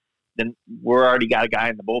 then we're already got a guy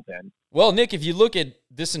in the bullpen. Well, Nick, if you look at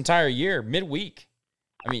this entire year, midweek,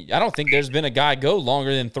 I don't think there's been a guy go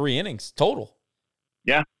longer than 3 innings total.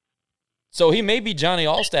 Yeah. So he may be Johnny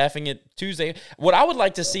Allstaffing it Tuesday. What I would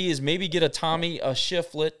like to see is maybe get a Tommy, a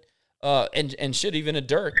Shiflett, and shit, even a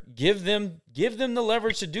Dirk. Give them the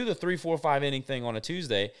leverage to do the 3, 4, 5 inning thing on a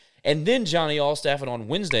Tuesday, and then Johnny Allstaff it on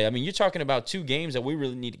Wednesday. You're talking about 2 games that we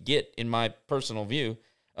really need to get, in my personal view.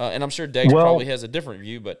 And I'm sure Deggs probably has a different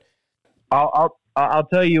view, but I'll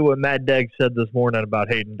tell you what Matt Deggs said this morning about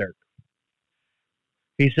Hayden Dirk.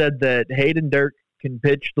 He said that Hayden Dirk can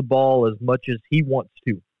pitch the ball as much as he wants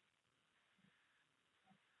to.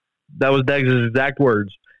 That was Deggs' exact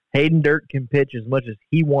words. Hayden Dirk can pitch as much as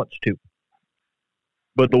he wants to.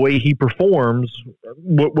 But the way he performs,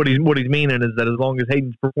 what he's meaning is that as long as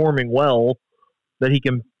Hayden's performing well, that he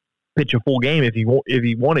can pitch a full game if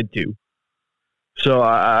he wanted to. So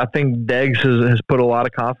I think Deggs has put a lot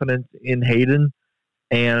of confidence in Hayden,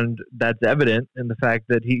 and that's evident in the fact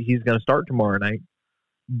that he's going to start tomorrow night.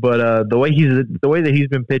 But the way that he's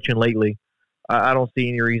been pitching lately, I don't see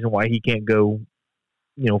any reason why he can't go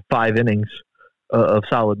 5 innings of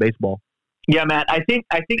solid baseball. Yeah, Matt. I think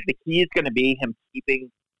the key is going to be him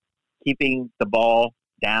keeping the ball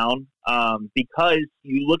down because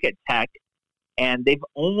you look at Tech, and they've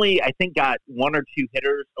only, I think, got 1 or 2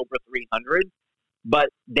 hitters over 300, but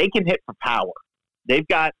they can hit for power. They've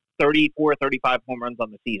got 34, 35 home runs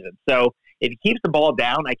on the season. So if he keeps the ball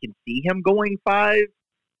down, I can see him going 5.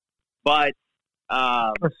 But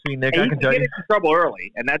let's see, Nick. I can tell get you into trouble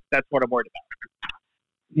early, and that's what I'm worried about.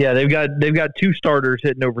 Yeah, they've got 2 starters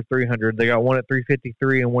hitting over 300. They got one at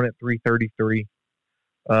 353 and one at 333.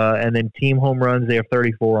 And then team home runs, they have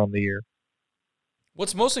 34 on the year.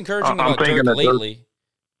 What's most encouraging about Dirk lately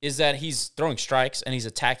is that he's throwing strikes and he's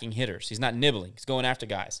attacking hitters. He's not nibbling. He's going after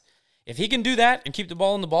guys. If he can do that and keep the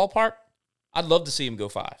ball in the ballpark, I'd love to see him go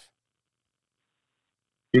 5.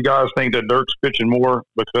 You guys think that Dirk's pitching more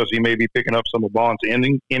because he may be picking up some of Bond's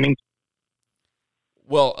innings?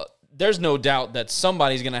 Well, there's no doubt that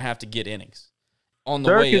somebody's going to have to get innings on the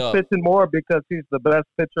Dirk way up. Dirk is pitching more because he's the best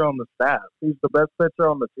pitcher on the staff. He's the best pitcher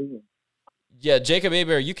on the team. Yeah, Jacob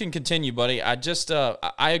Hebert, you can continue, buddy. I just I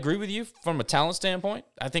agree with you from a talent standpoint.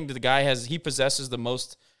 I think that the guy possesses the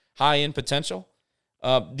most high-end potential.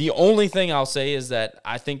 The only thing I'll say is that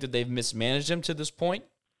I think that they've mismanaged him to this point,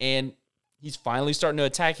 and he's finally starting to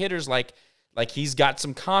attack hitters like he's got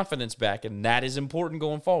some confidence back, and that is important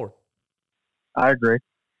going forward. I agree.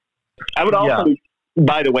 I would also,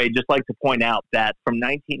 by the way, just like to point out that from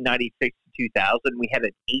 1996 to 2000, we had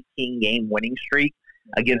an 18-game winning streak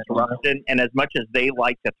against Ruston, and as much as they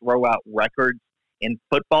like to throw out records in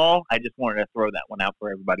football, I just wanted to throw that one out for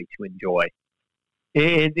everybody to enjoy.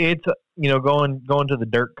 It's going to the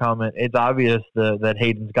Dirk comment, it's obvious that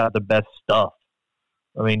Hayden's got the best stuff.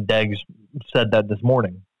 I mean, Deggs said that this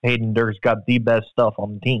morning. Hayden Dirk's got the best stuff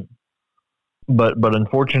on the team. But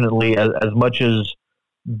unfortunately, as much as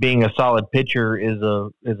being a solid pitcher is a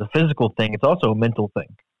physical thing, it's also a mental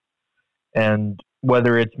thing. And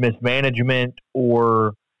whether it's mismanagement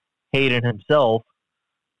or Hayden himself,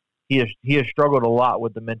 he has struggled a lot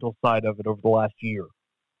with the mental side of it over the last year.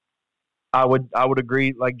 I would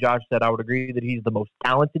agree, like Josh said, I would agree that he's the most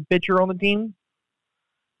talented pitcher on the team.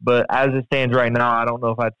 But as it stands right now, I don't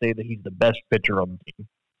know if I'd say that he's the best pitcher on the team.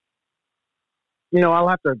 I'll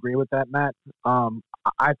have to agree with that, Matt.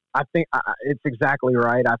 I think it's exactly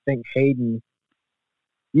right. I think Hayden,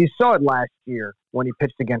 you saw it last year when he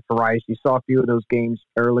pitched against Rice. You saw a few of those games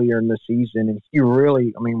earlier in the season, and he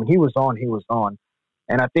really, when he was on, he was on.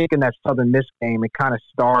 And I think in that Southern Miss game, it kind of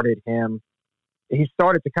started him. He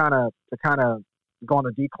started to kind of go on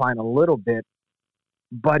a decline a little bit.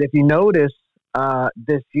 But if you notice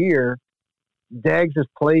this year, Deggs has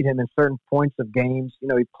played him in certain points of games. He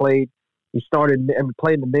played in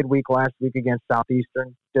the midweek last week against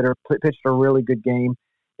Southeastern. Pitched a really good game,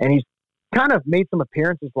 and he's kind of made some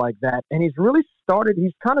appearances like that. And he's really started.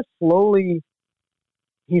 He's kind of slowly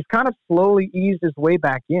eased his way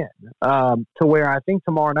back in to where I think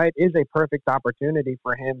tomorrow night is a perfect opportunity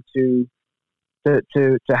for him to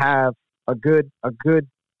have a good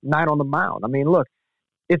night on the mound. Look,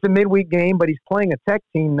 it's a midweek game, but he's playing a Tech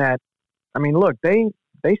team that, look, they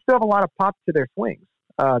still have a lot of pop to their swings.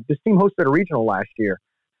 This team hosted a regional last year.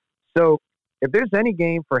 So if there's any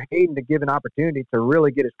game for Hayden to give an opportunity to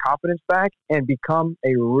really get his confidence back and become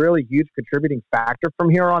a really huge contributing factor from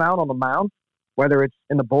here on out on the mound, whether it's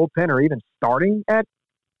in the bullpen or even starting at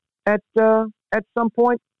some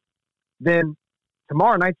point, then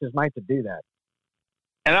tomorrow night's his night to do that.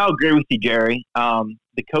 And I'll agree with you, Jerry.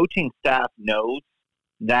 The coaching staff knows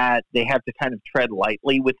that they have to kind of tread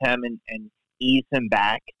lightly with him and ease him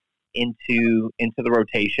back into the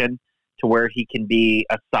rotation to where he can be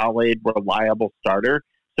a solid, reliable starter.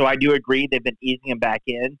 So I do agree they've been easing him back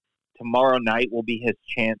in. Tomorrow night will be his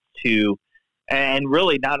chance to, and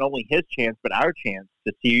really not only his chance, but our chance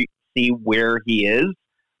to see where he is.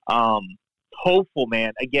 Hopeful,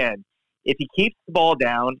 man. Again, if he keeps the ball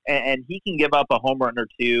down, and he can give up a home run or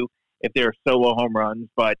two if they're solo home runs,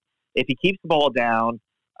 but if he keeps the ball down,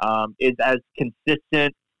 is as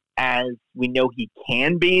consistent as we know he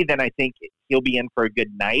can be, then I think he'll be in for a good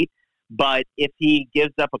night. But if he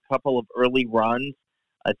gives up a couple of early runs,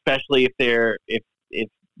 especially if they're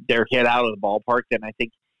hit out of the ballpark, then I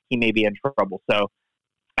think he may be in trouble. So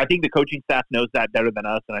I think the coaching staff knows that better than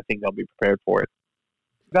us, and I think they'll be prepared for it.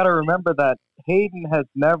 You got to remember that Hayden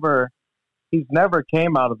he's never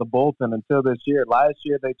came out of the bullpen until this year. Last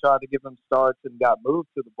year they tried to give him starts and got moved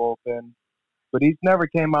to the bullpen, but he's never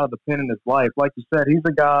came out of the pen in his life. Like you said, he's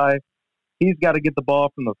a guy, he's got to get the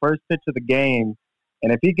ball from the first pitch of the game,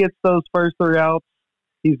 and if he gets those first 3 outs,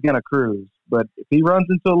 he's going to cruise. But if he runs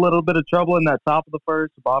into a little bit of trouble in that top of the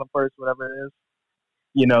first, bottom first, whatever it is,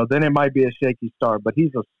 then it might be a shaky start. But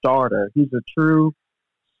he's a starter. He's a true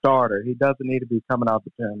starter. He doesn't need to be coming out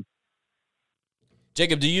the pen.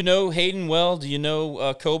 Jacob, do you know Hayden well? Do you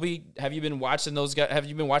know Kobe? Have you been watching those guys? Have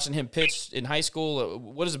you been watching him pitch in high school?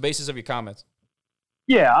 What is the basis of your comments?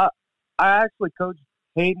 Yeah, I actually coached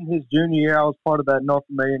Hayden his junior year. I was part of that North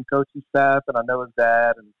American coaching staff, and I know his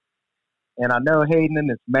dad, and I know Hayden and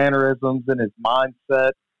his mannerisms and his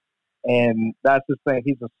mindset, and that's the thing.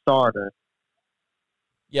 He's a starter.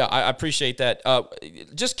 Yeah, I appreciate that.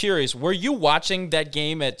 Just curious, were you watching that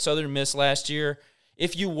game at Southern Miss last year?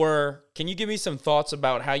 if you were, can you give me some thoughts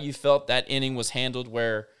about how you felt that inning was handled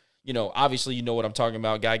where, obviously you know what I'm talking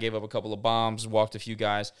about. Guy gave up a couple of bombs, walked a few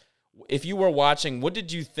guys. If you were watching, what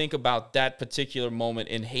did you think about that particular moment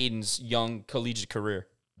in Hayden's young collegiate career?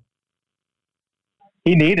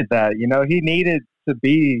 He needed that. He needed to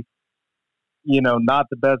be, not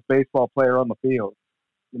the best baseball player on the field.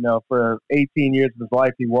 For 18 years of his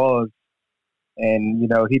life, he was. And,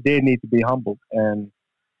 he did need to be humbled. And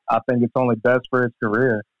I think it's only best for his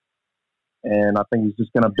career. And I think he's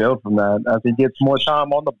just going to build from that. As he gets more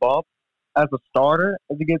time on the bump as a starter,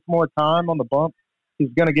 as he gets more time on the bump, he's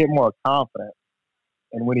going to get more confident.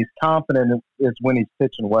 And when he's confident is when he's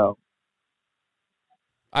pitching well.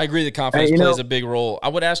 I agree that confidence plays a big role. I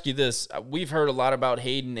would ask you this. We've heard a lot about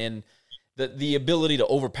Hayden and the ability to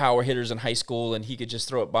overpower hitters in high school, and he could just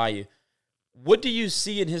throw it by you. What do you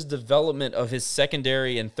see in his development of his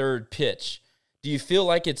secondary and third pitch? Do you feel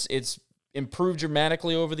like it's improved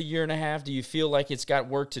dramatically over the year and a half? Do you feel like it's got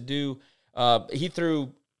work to do? He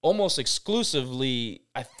threw almost exclusively,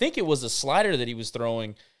 I think it was a slider that he was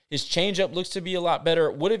throwing. His changeup looks to be a lot better.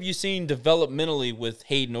 What have you seen developmentally with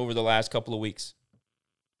Hayden over the last couple of weeks?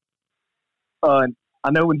 I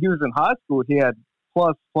know when he was in high school, he had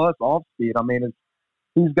plus off speed. I mean,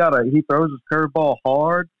 he throws his curveball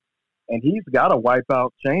hard, and he's got a wipeout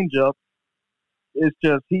changeup. It's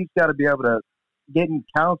just he's got to be able to get in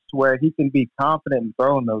counts where he can be confident in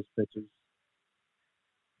throwing those pitches.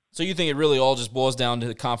 So you think it really all just boils down to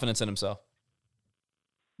the confidence in himself?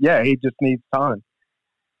 Yeah, he just needs time.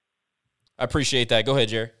 I appreciate that. Go ahead,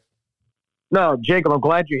 Jerry. No, Jacob, I'm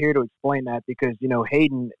glad you're here to explain that because,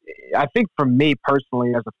 Hayden, I think for me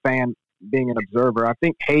personally as a fan, being an observer, I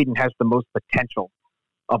think Hayden has the most potential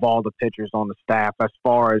of all the pitchers on the staff as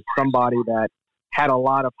far as somebody that had a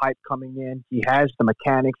lot of hype coming in. He has the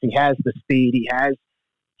mechanics. He has the speed.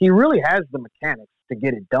 He really has the mechanics to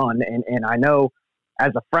get it done. And I know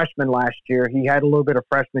as a freshman last year, he had a little bit of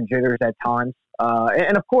freshman jitters at times.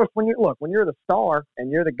 And of course, when you're the star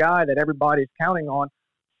and you're the guy that everybody's counting on,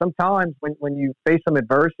 sometimes when you face some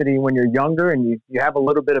adversity when you're younger and you have a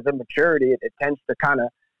little bit of immaturity, it tends to kind of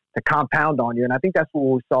to compound on you. And I think that's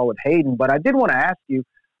what we saw with Hayden. But I did want to ask you,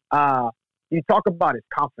 you talk about his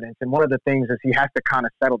confidence, and one of the things is he has to kind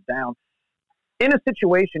of settle down. In a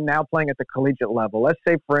situation now playing at the collegiate level, let's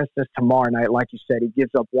say, for instance, tomorrow night, like you said, he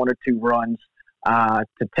gives up 1 or 2 runs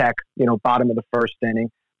to Tech, bottom of the first inning,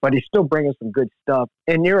 but he's still bringing some good stuff.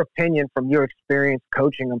 In your opinion, from your experience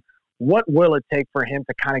coaching him, what will it take for him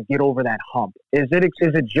to kind of get over that hump? Is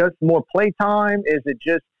it just more play time? Is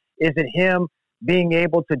it him being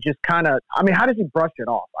able to just kind of, how does he brush it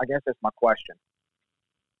off? I guess that's my question.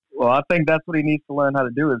 Well, I think that's what he needs to learn how to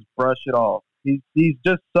do is brush it off. He's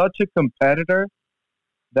just such a competitor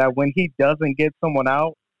that when he doesn't get someone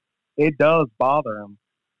out, it does bother him.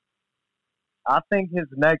 I think his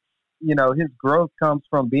next, his growth comes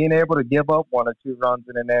from being able to give up 1 or 2 runs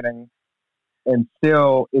in an inning and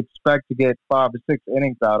still expect to get 5 or 6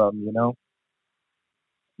 innings out of him,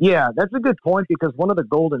 Yeah, that's a good point because one of the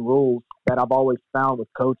golden rules that I've always found with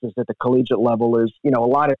coaches at the collegiate level is, a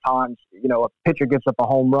lot of times, a pitcher gets up a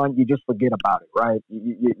home run, you just forget about it, right?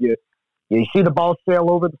 You see the ball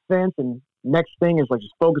sail over the fence, and next thing is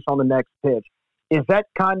just focus on the next pitch. Is that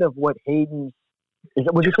kind of what Hayden's?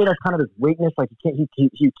 Would you say that's kind of his weakness? Like he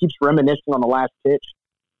keeps reminiscing on the last pitch.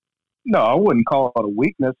 No, I wouldn't call it a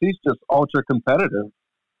weakness. He's just ultra competitive.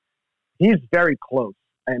 He's very close,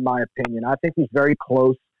 in my opinion. I think he's very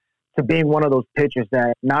close to being one of those pitchers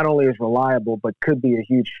that not only is reliable, but could be a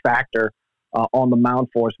huge factor on the mound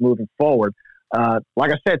for us moving forward.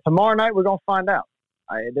 Like I said, tomorrow night we're going to find out.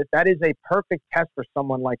 That is a perfect test for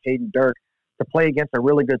someone like Hayden Dirk to play against a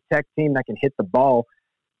really good Tech team that can hit the ball.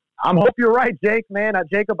 I hope you're right,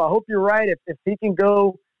 Jacob, I hope you're right. If he can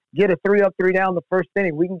go get a 3 up, 3 down the first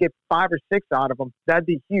inning, we can get 5 or 6 out of him. That'd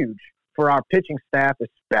be huge for our pitching staff,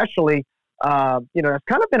 especially, that's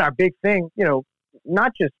kind of been our big thing,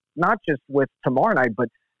 not just with tomorrow night, but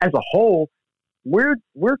as a whole, we're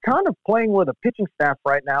kind of playing with a pitching staff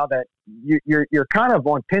right now that you're kind of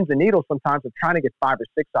on pins and needles sometimes of trying to get 5 or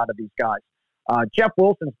 6 out of these guys. Jeff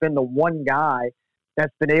Wilson's been the one guy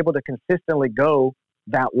that's been able to consistently go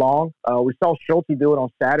that long. We saw Schulte do it on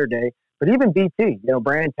Saturday, but even BT,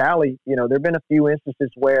 Brandon Talley, there have been a few instances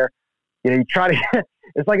where, you try to,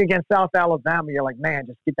 it's like against South Alabama, you're like, man,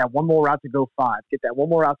 just get that one more out to go 5,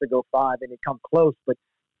 and you come close. But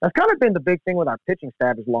that's kind of been the big thing with our pitching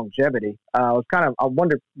staff is longevity. I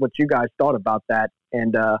wonder what you guys thought about that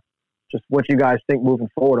and just what you guys think moving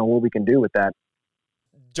forward on what we can do with that.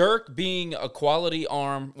 Dirk being a quality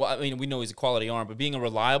arm, we know he's a quality arm, but being a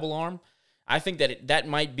reliable arm, I think that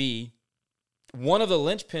might be one of the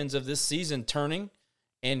linchpins of this season turning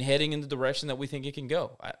and heading in the direction that we think it can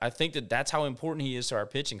go. I think that's how important he is to our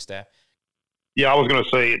pitching staff. Yeah, I was going to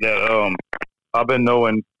say that I've been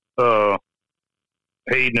knowing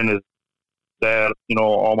Hayden and his dad,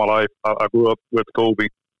 all my life. I grew up with Kobe,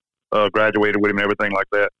 graduated with him and everything like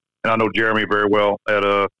that. And I know Jeremy very well at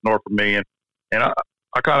North Vermilion. And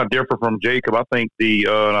I kind of differ from Jacob. I think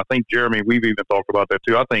and I think Jeremy, we've even talked about that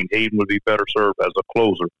too. I think Hayden would be better served as a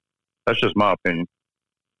closer. That's just my opinion.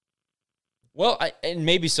 Well, and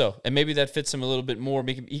maybe so. And maybe that fits him a little bit more.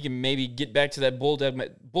 He can maybe get back to that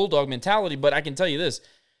bulldog mentality. But I can tell you this.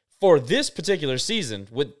 For this particular season,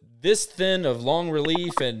 with this thin of long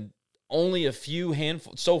relief and only a few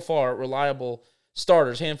handful of reliable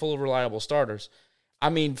starters, I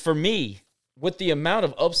mean, for me, with the amount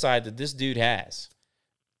of upside that this dude has,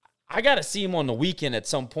 I got to see him on the weekend at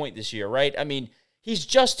some point this year, right? I mean, he's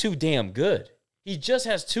just too damn good. He just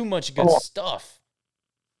has too much good stuff.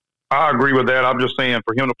 I agree with that. I'm just saying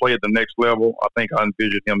for him to play at the next level, I think I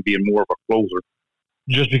envision him being more of a closer.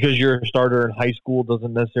 Just because you're a starter in high school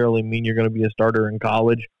doesn't necessarily mean you're going to be a starter in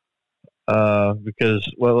college. Because,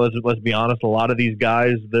 well, let's be honest, a lot of these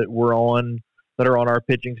guys that are on our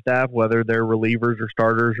pitching staff, whether they're relievers or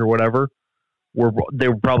starters or whatever, they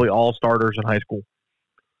were probably all starters in high school.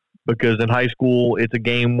 Because in high school, it's a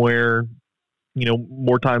game where,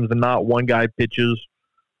 more times than not, one guy pitches,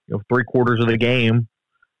 3/4 of the game,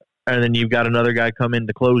 and then you've got another guy come in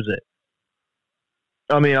to close it.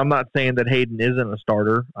 I mean, I'm not saying that Hayden isn't a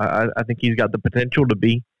starter. I think he's got the potential to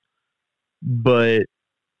be. But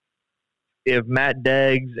if Matt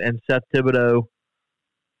Deggs and Seth Thibodeau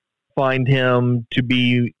find him to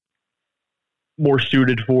be more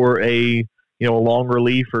suited for a long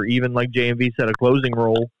relief or even, like JMV said, a closing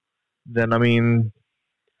role, then, I mean,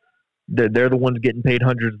 they're the ones getting paid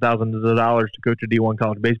hundreds of thousands of dollars to coach a D1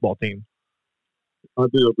 college baseball team. I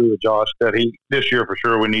do agree with Josh that this year for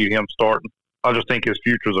sure we need him starting. I just think his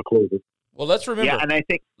future is a closer. Well, let's remember. Yeah, and I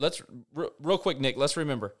think real quick, Nick. Let's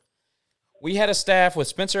remember, we had a staff with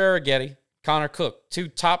Spencer Arrighetti, Connor Cook, 2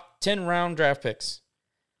 top 10 round draft picks,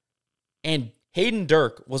 and Hayden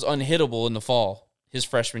Dirk was unhittable in the fall his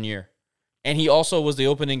freshman year, and he also was the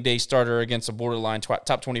opening day starter against a borderline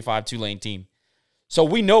top 25 Tulane team. So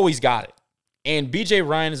we know he's got it. And B.J.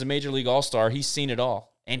 Ryan is a Major League All-Star. He's seen it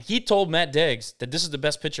all, and he told Matt Deggs that this is the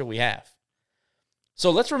best pitcher we have. So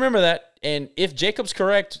let's remember that, and if Jacob's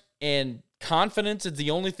correct and confidence is the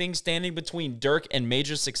only thing standing between Dirk and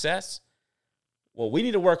major success, well, we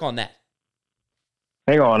need to work on that.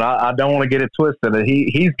 Hang on, I don't want to get it twisted.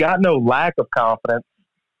 He's got no lack of confidence.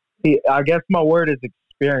 I guess my word is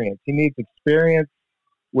experience. He needs experience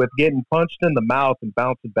with getting punched in the mouth and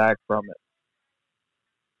bouncing back from it.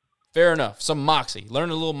 Fair enough. Some moxie. Learn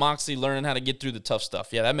a little moxie, learning how to get through the tough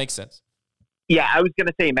stuff. Yeah, that makes sense. Yeah, I was going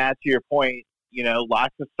to say, Matt, to your point,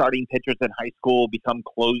 lots of starting pitchers in high school become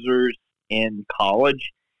closers in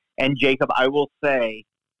college. And Jacob, I will say,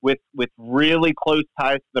 with really close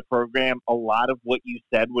ties to the program, a lot of what you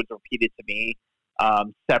said was repeated to me,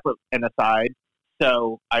 separate and aside.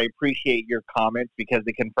 So I appreciate your comments because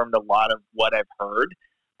it confirmed a lot of what I've heard.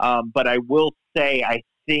 But I will say, I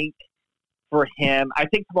think for him, I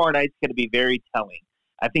think tomorrow night's going to be very telling.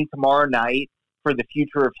 I think tomorrow night, for the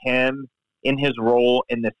future of him in his role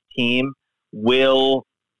in this team, we'll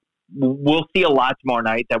see a lot tomorrow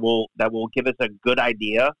night that will give us a good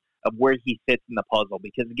idea of where he fits in the puzzle.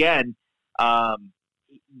 Because again,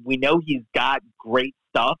 we know he's got great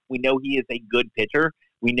stuff. We know he is a good pitcher.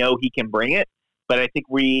 We know he can bring it. But I think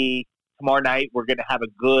tomorrow night we're going to have a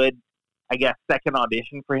good, second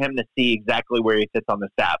audition for him to see exactly where he fits on the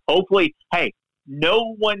staff. Hopefully, hey,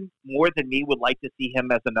 no one more than me would like to see him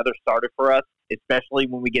as another starter for us, especially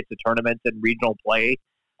when we get to tournaments and regional play.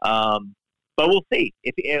 But we'll see.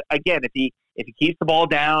 If he keeps the ball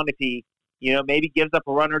down, if he maybe gives up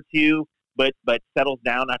a run or two, but settles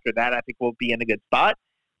down after that, I think we'll be in a good spot.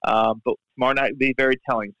 But tomorrow night will be very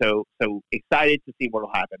telling. So excited to see what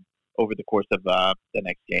will happen over the course of the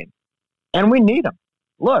next game. And we need him.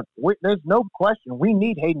 Look, there's no question. We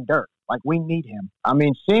need Hayden Dirk. We need him. I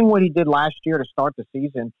mean, seeing what he did last year to start the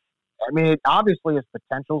season, I mean, obviously his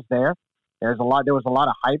potential's there. There was a lot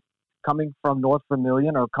of hype coming from North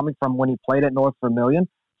Vermilion or coming from when he played at North Vermilion.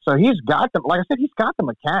 So he's got them. Like I said, he's got the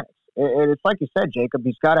mechanics. It's like you said, Jacob.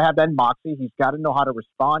 He's got to have that moxie. He's got to know how to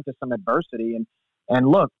respond to some adversity. And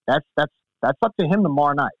look, that's up to him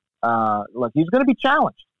tomorrow night. Look, he's going to be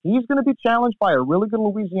challenged. He's going to be challenged by a really good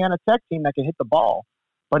Louisiana Tech team that can hit the ball.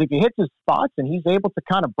 But if he hits his spots and he's able to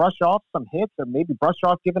kind of brush off some hits or maybe brush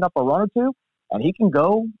off giving up a run or two, and he can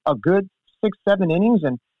go a good 6-7 innings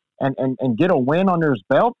and get a win under his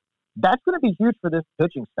belt, that's going to be huge for this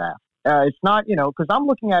pitching staff. It's not, because I'm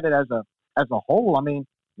looking at it as a whole. I mean,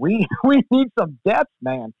 we need some depth,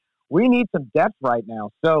 man. We need some depth right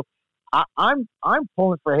now. So I'm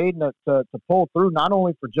pulling for Hayden to pull through, not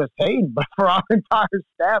only for just Hayden, but for our entire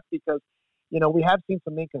staff, because we have seen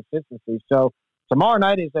some inconsistency. So tomorrow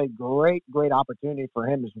night is a great opportunity for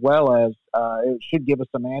him, as well as it should give us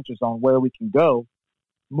some answers on where we can go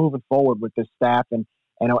moving forward with this staff, and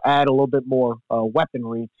it'll add a little bit more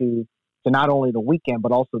weaponry to not only the weekend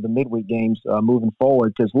but also the midweek games moving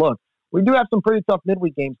forward. Because look, we do have some pretty tough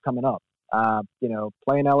midweek games coming up.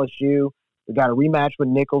 Playing LSU, we got a rematch with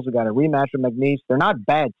Nichols, we got a rematch with McNeese. They're not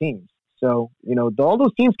bad teams, so all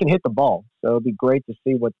those teams can hit the ball. So it'll be great to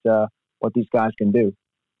see what these guys can do.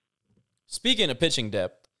 Speaking of pitching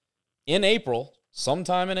depth,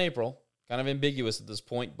 sometime in April, kind of ambiguous at this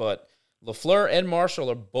point, but LaFleur and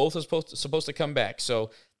Marshall are both supposed to come back.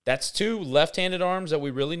 So that's two left-handed arms that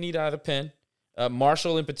we really need out of the pen.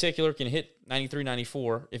 Marshall in particular can hit 93,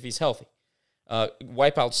 94 if he's healthy.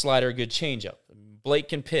 Wipeout slider, good changeup. Blake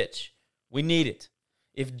can pitch. We need it.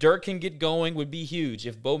 If Dirk can get going, would be huge.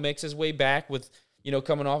 If Bo makes his way back with,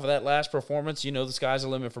 coming off of that last performance, the sky's the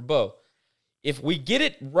limit for Bo. If we get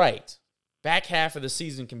it right, back half of the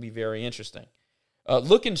season can be very interesting.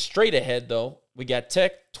 Looking straight ahead, though, we got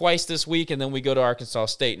Tech twice this week, and then we go to Arkansas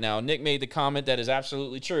State. Now, Nick made the comment that is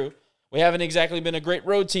absolutely true. We haven't exactly been a great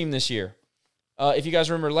road team this year. If you guys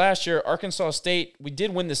remember last year, Arkansas State, we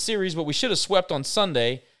did win the series, but we should have swept on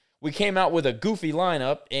Sunday. We came out with a goofy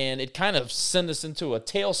lineup, and it kind of sent us into a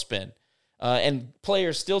tailspin. And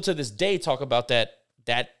players still to this day talk about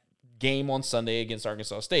that game on Sunday against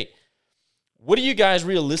Arkansas State. What do you guys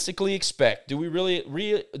realistically expect? Do we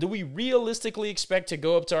realistically expect to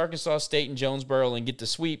go up to Arkansas State and Jonesboro and get the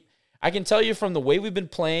sweep? I can tell you from the way we've been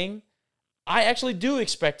playing, I actually do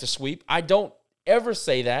expect to sweep. I don't ever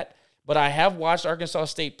say that, but I have watched Arkansas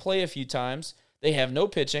State play a few times. They have no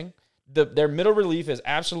pitching. Their middle relief is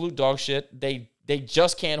absolute dog shit. They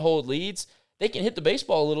just can't hold leads. They can hit the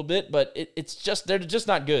baseball a little bit, but they're just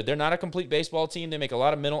not good. They're not a complete baseball team. They make a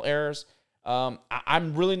lot of mental errors.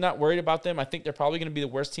 I'm really not worried about them. I think they're probably going to be the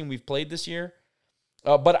worst team we've played this year.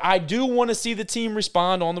 But I do want to see the team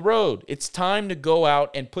respond on the road. It's time to go out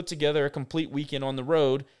and put together a complete weekend on the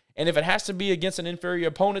road. And if it has to be against an inferior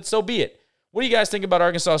opponent, so be it. What do you guys think about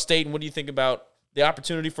Arkansas State, and what do you think about the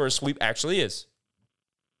opportunity for a sweep actually is?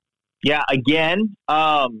 Yeah, again,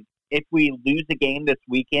 if we lose a game this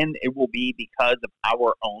weekend, it will be because of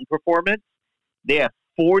our own performance. They have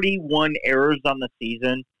 41 errors on the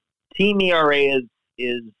season. Team ERA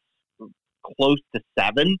is close to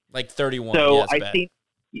 7, like 31. So I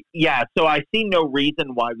see no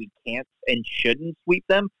reason why we can't and shouldn't sweep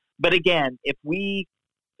them. But again, if we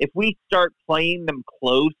start playing them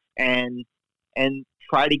close and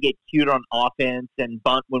try to get cute on offense and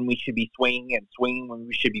bunt when we should be swinging and swinging when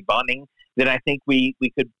we should be bunting, then I think we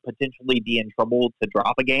could potentially be in trouble to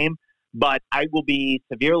drop a game. But I will be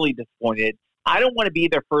severely disappointed. I don't want to be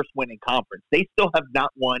their first win in conference. They still have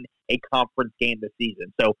not won a conference game this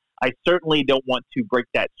season. So I certainly don't want to break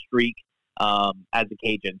that streak as a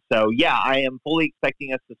Cajun. So, yeah, I am fully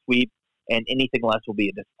expecting us to sweep, and anything less will be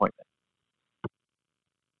a disappointment.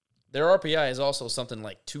 Their RPI is also something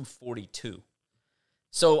like 242.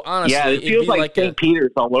 So, honestly, yeah, it feels like St.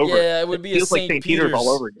 Peter's all over. Yeah, it would be feels like St. Peter's all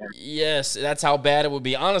over again. Yes, that's how bad it would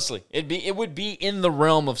be. Honestly, it would be in the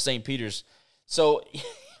realm of St. Peter's. So,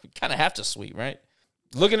 we kind of have to sweep, right?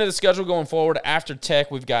 Looking at the schedule going forward, after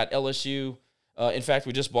Tech, we've got LSU. In fact,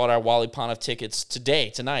 we just bought our Wally Pontiff tickets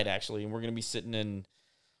tonight, actually, and we're going to be sitting in,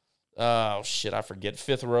 I forget,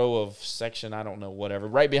 5th row of section, I don't know, whatever,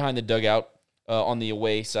 right behind the dugout on the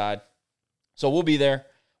away side. So we'll be there.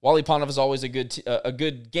 Wally Pontiff is always a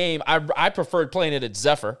good game. I preferred playing it at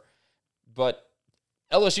Zephyr, but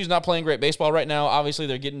LSU's not playing great baseball right now. Obviously,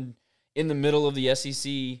 they're getting in the middle of the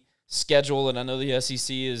SEC schedule, and I know the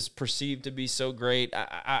SEC is perceived to be so great.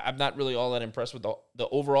 I'm not really all that impressed with the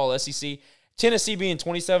overall SEC. Tennessee being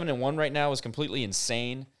 27-1 right now is completely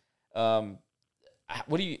insane. You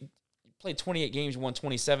played 28 games, you won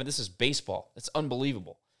 27. This is baseball. It's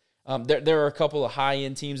unbelievable. There are a couple of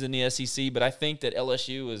high-end teams in the SEC, but I think that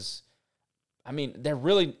LSU is, they're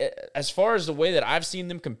really, as far as the way that I've seen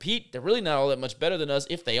them compete, they're really not all that much better than us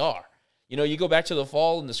if they are. You go back to the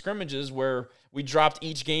fall and the scrimmages where we dropped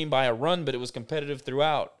each game by a run, but it was competitive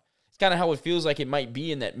throughout. It's kind of how it feels like it might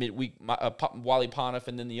be in that midweek Wally Pontiff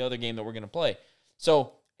and then the other game that we're going to play.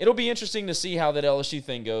 So it'll be interesting to see how that LSU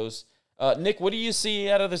thing goes. Nick, what do you see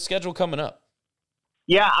out of the schedule coming up?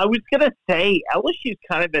 Yeah, I was going to say LSU's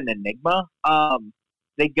kind of an enigma.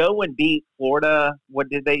 They go and beat Florida. What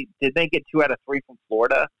did they get 2 out of 3 from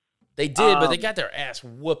Florida? They did, but they got their ass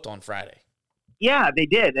whooped on Friday. Yeah, they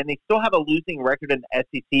did, and they still have a losing record in the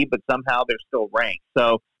SEC, but somehow they're still ranked.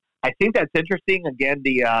 So I think that's interesting. Again,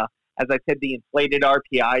 as I said, the inflated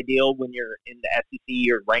RPI deal when you're in the SEC,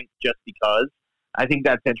 you're ranked just because. I think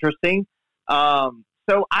that's interesting.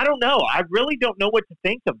 So I don't know. I really don't know what to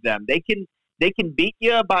think of them. They can beat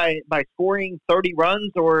you by scoring 30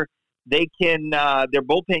 runs, or they can their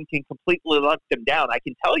bullpen can completely let them down. I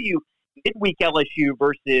can tell you, midweek LSU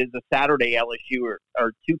versus a Saturday LSU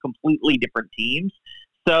are two completely different teams.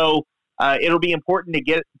 So it'll be important to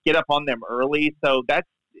get up on them early. So that's,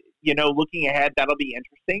 looking ahead, that'll be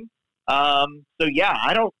interesting. So yeah,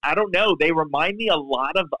 I don't know. They remind me a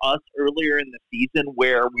lot of us earlier in the season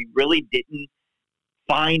where we really didn't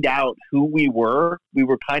find out who we were. We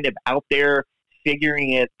were kind of out there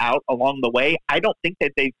figuring it out along the way. I don't think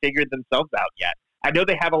that they've figured themselves out yet. I know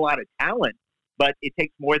they have a lot of talent, but it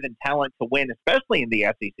takes more than talent to win, especially in the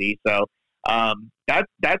SEC. So that's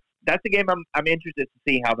a game I'm interested to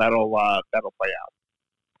see how that'll play out.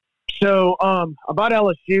 So about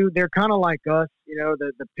LSU, they're kind of like us.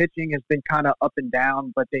 The pitching has been kind of up and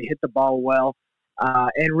down, but they hit the ball well.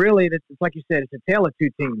 And really, it's like you said, it's a tale of two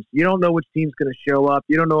teams. You don't know which team's going to show up.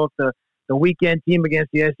 You don't know if the weekend team against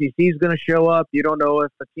the SEC is going to show up. You don't know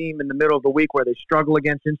if the team in the middle of the week where they struggle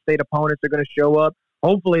against in-state opponents are going to show up.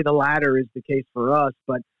 Hopefully the latter is the case for us.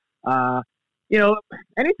 But,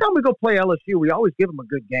 anytime we go play LSU, we always give them a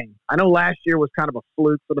good game. I know last year was kind of a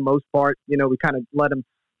fluke for the most part. We kind of let them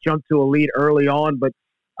jump to a lead early on. But,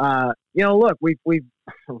 look, we've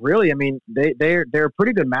really, they're a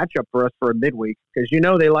pretty good matchup for us for a midweek because,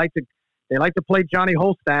 they like to play Johnny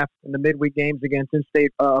Holstaff in the midweek games against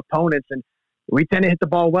in-state opponents. And we tend to hit the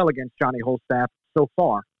ball well against Johnny Holstaff so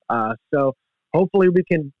far. So hopefully we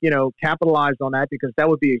can, capitalize on that because that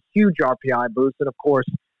would be a huge RPI boost. And of course,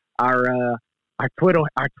 our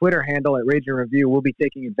Twitter handle at Raging Review will be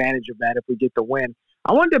taking advantage of that if we get the win.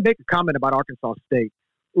 I wanted to make a comment about Arkansas State.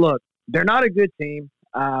 Look, they're not a good team.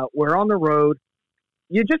 We're on the road.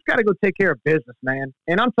 You just got to go take care of business, man.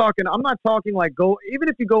 And I'm not talking like even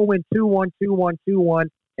if you go win 2-1, 2-1, 2-1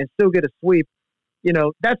 and still get a sweep,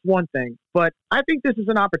 that's one thing. But I think this is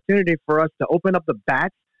an opportunity for us to open up the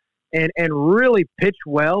bats and really pitch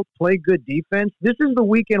well, play good defense. This is the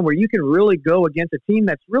weekend where you can really go against a team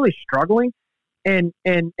that's really struggling and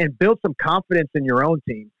build some confidence in your own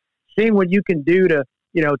team. Seeing what you can do to,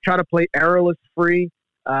 try to play errorless free,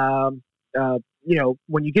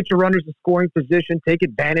 when you get your runners in scoring position, take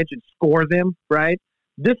advantage and score them, right?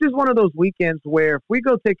 This is one of those weekends where if we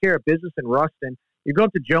go take care of business in Ruston, you go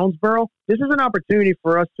up to Jonesboro, this is an opportunity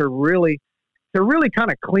for us to really kind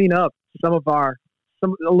of clean up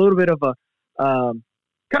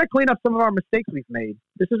clean up some of our mistakes we've made.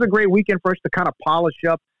 This is a great weekend for us to kind of polish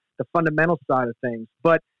up the fundamental side of things.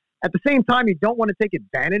 But at the same time, you don't want to take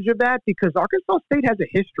advantage of that because Arkansas State has a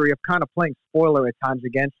history of kind of playing spoiler at times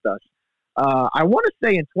against us. I want to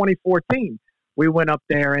say in 2014, we went up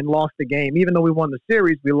there and lost the game. Even though we won the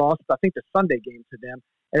series, we lost, I think, the Sunday game to them.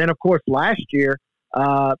 And then, of course, last year,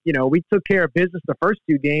 we took care of business the first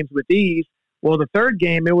two games with ease. Well, the third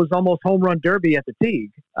game, it was almost home run derby at the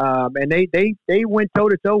Teague. And they went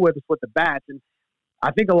toe-to-toe with us with the bats. And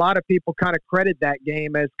I think a lot of people kind of credit that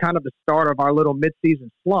game as kind of the start of our little midseason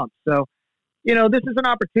slump. So, this is an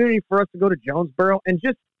opportunity for us to go to Jonesboro and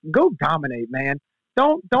just go dominate, man.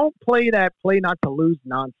 Don't play that play not to lose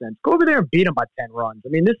nonsense. Go over there and beat them by 10 runs. I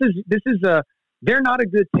mean, they're not a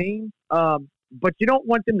good team, but you don't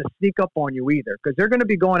want them to sneak up on you either because they're going to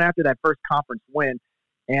be going after that first conference win.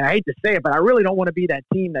 And I hate to say it, but I really don't want to be that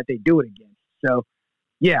team that they do it against. So,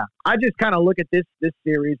 yeah, I just kind of look at this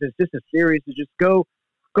series as just a series to just go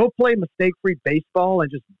play mistake-free baseball and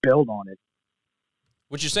just build on it.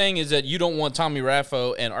 What you're saying is that you don't want Tommy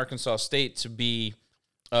Raffo and Arkansas State to be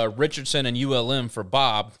Richardson and ULM for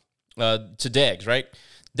Bob to Deggs, right?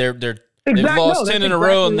 They've lost 10 in a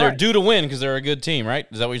row and they're due to win because they're a good team, right?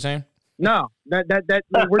 Is that what you're saying? No,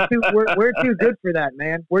 we're too good for that,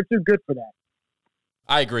 man. We're too good for that.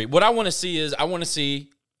 I agree. What I want to see is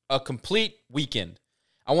a complete weekend.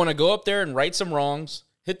 I want to go up there and right some wrongs,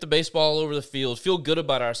 hit the baseball all over the field, feel good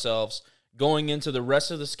about ourselves going into the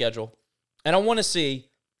rest of the schedule. And I want to see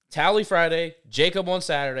Tally Friday, Jacob on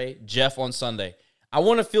Saturday, Jeff on Sunday. I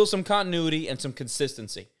want to feel some continuity and some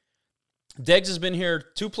consistency. Deggs has been here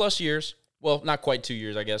 2+ years. Well, not quite 2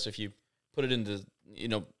 years, I guess, if you put it into,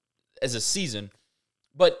 as a season.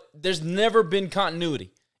 But there's never been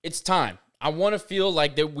continuity. It's time. I want to feel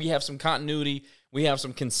like that we have some continuity, we have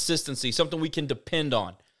some consistency, something we can depend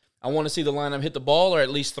on. I want to see the lineup hit the ball or at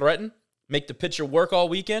least threaten, make the pitcher work all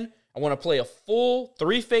weekend, I want to play a full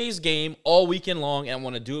 3-phase game all weekend long, and I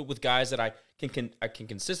want to do it with guys that I can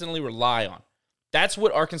consistently rely on. That's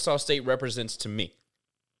what Arkansas State represents to me.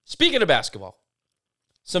 Speaking of basketball,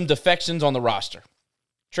 some defections on the roster.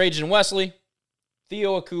 Trajan Wesley,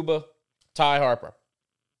 Theo Akuba, Ty Harper.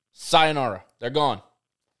 Sayonara. They're gone.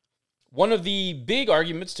 One of the big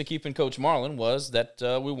arguments to keeping Coach Marlin was that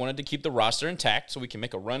we wanted to keep the roster intact so we can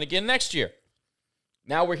make a run again next year.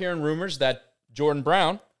 Now we're hearing rumors that Jordan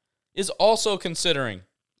Brown is also considering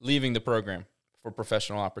leaving the program for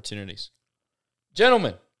professional opportunities.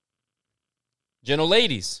 Gentlemen, gentle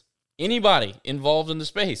ladies, anybody involved in the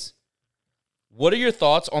space, what are your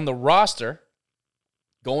thoughts on the roster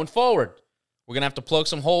going forward? We're going to have to plug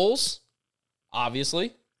some holes,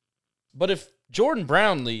 obviously. But if Jordan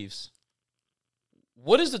Brown leaves,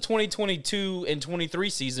 what does the 2022 and 23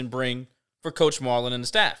 season bring for Coach Marlin and the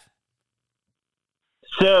staff?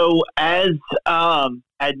 So, as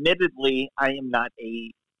admittedly, I am not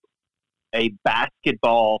a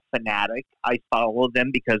basketball fanatic. I follow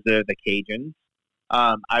them because they're the Cajuns.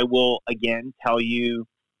 I will, again, tell you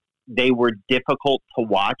they were difficult to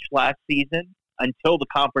watch last season until the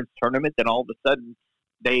conference tournament. Then all of a sudden,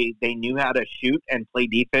 they knew how to shoot and play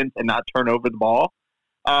defense and not turn over the ball.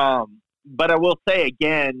 But I will say,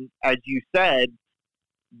 again, as you said,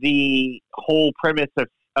 the whole premise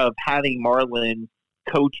of having Marlin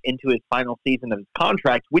coach into his final season of his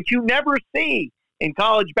contract, which you never see in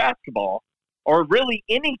college basketball or really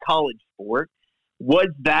any college sport, was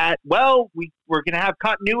that, well, we're going to have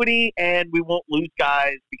continuity and we won't lose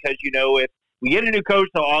guys because, if we get a new coach,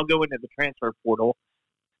 they'll all go into the transfer portal.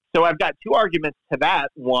 So I've got two arguments to that.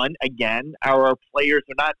 One, again, our players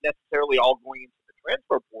are not necessarily all going into the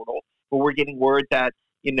transfer portal, but we're getting word that,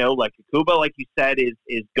 like Akuba, like you said,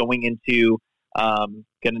 is going into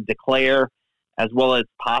going to declare, as well as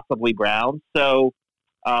possibly Brown. So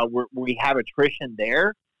we have attrition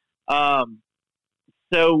there.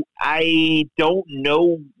 So I don't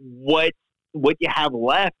know what you have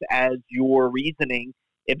left as your reasoning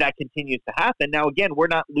if that continues to happen. Now, again, we're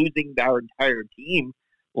not losing our entire team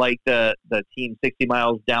like the team 60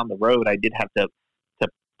 miles down the road. I did have to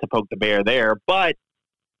poke the bear there. But,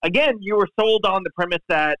 again, you were sold on the premise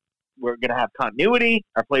that we're going to have continuity.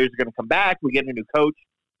 Our players are going to come back. We get a new coach.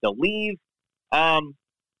 They'll leave. And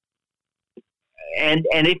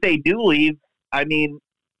if they do leave, I mean,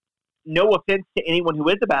 no offense to anyone who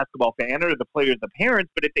is a basketball fan or the players, the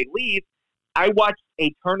parents, but if they leave, I watched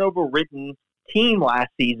a turnover-ridden team last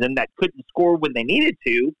season that couldn't score when they needed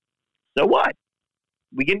to. So what?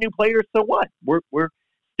 We get new players, so what? We're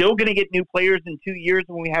still going to get new players in 2 years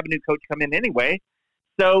when we have a new coach come in anyway.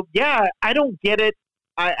 So, yeah, I don't get it.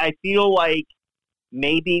 I feel like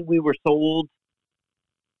maybe we were sold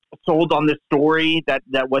on this story that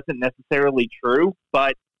wasn't necessarily true,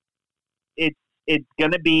 but it's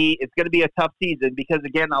gonna be a tough season because,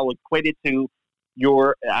 again, I'll equate it to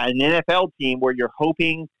an NFL team where you're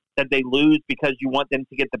hoping that they lose because you want them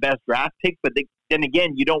to get the best draft pick, but then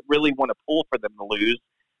again, you don't really want to pull for them to lose.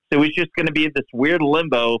 So it's just going to be this weird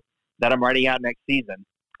limbo that I'm writing out next season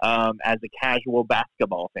as a casual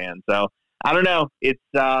basketball fan. So I don't know. It's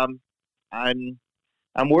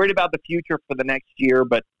I'm worried about the future for the next year,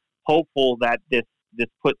 but hopeful that this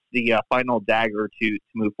puts the final dagger to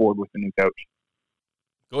move forward with the new coach.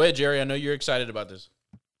 Go ahead, Jerry. I know you're excited about this.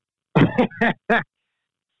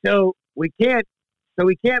 So we can't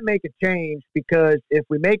make a change because if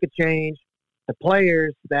we make a change, the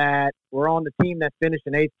players that were on the team that finished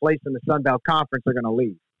in 8th place in the Sun Belt Conference are going to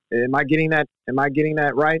leave. Am I getting that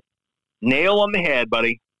right? Nail on the head,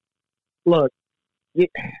 buddy. Look,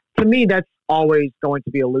 to me, that's always going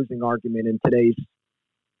to be a losing argument in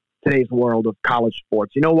today's world of college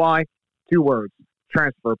sports. You know why? 2 words: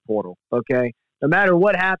 transfer portal. Okay, no matter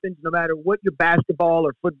what happens, no matter what your basketball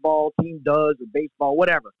or football team does or baseball,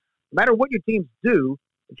 whatever, no matter what your teams do,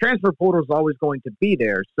 the transfer portal is always going to be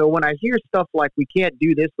there. So when I hear stuff like we can't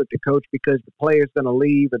do this with the coach because the player's going to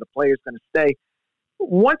leave or the player's going to stay,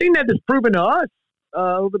 one thing that is proven to us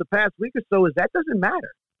over the past week or so is that doesn't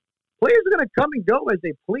matter. Players are going to come and go as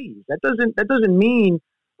they please. That doesn't mean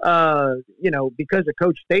because the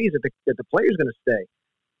coach stays that the player's going to stay.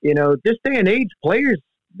 This day and age, players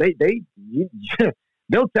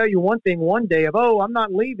they'll tell you one thing one day of, oh, I'm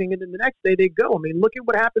not leaving, and then the next day they go. I mean, look at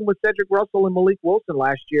what happened with Cedric Russell and Malik Wilson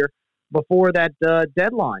last year before that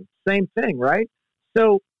deadline. Same thing, right?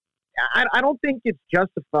 So I don't think it's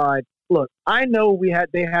justified. Look, I know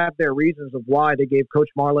they have their reasons of why they gave Coach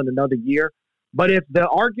Marlin another year, but if the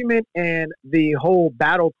argument and the whole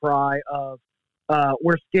battle cry of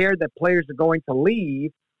we're scared that players are going to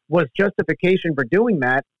leave was justification for doing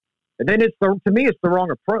that, then to me, it's the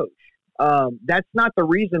wrong approach. That's not the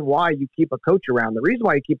reason why you keep a coach around. The reason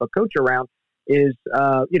why you keep a coach around is,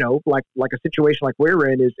 like a situation like we're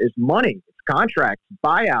in is money, it's contracts,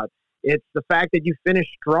 buyouts. It's the fact that you finish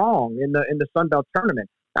strong in the Sun Belt tournament,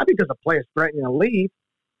 not because a player's threatening to leave.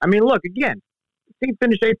 I mean, look, again, the team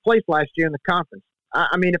finished 8th place last year in the conference.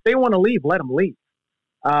 I mean, if they want to leave, let them leave.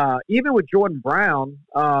 Even with Jordan Brown,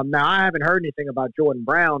 now I haven't heard anything about Jordan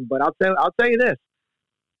Brown, but I'll tell you this.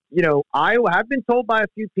 I have been told by a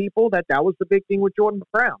few people that was the big thing with Jordan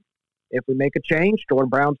Brown. If we make a change, Jordan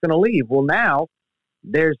Brown's going to leave. Well, now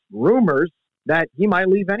there's rumors that he might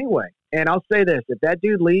leave anyway. And I'll say this, if that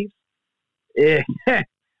dude leaves,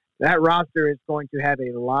 that roster is going to have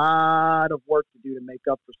a lot of work to do to make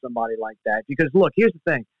up for somebody like that. Because, look, here's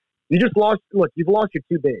the thing. You've lost your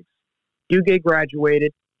two bigs. Duguay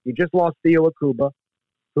graduated. You just lost Theo Akuba,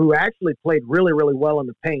 who actually played really, really well in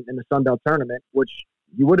the paint in the Sun Belt tournament, which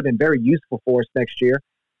you would have been very useful for us next year.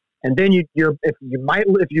 And then if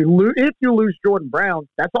you lose Jordan Brown,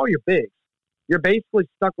 that's all your bigs. You're basically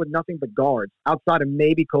stuck with nothing but guards outside of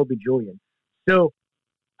maybe Kobe Julian. So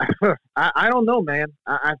I don't know, man.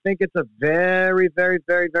 I think it's a very, very,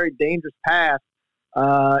 very, very dangerous path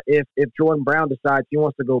if Jordan Brown decides he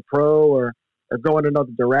wants to go pro or go in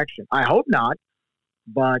another direction. I hope not,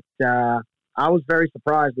 but I was very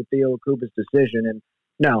surprised with Theo Akuba's decision. And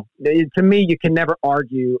no, to me, you can never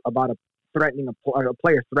argue about a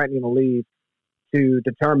player threatening to leave to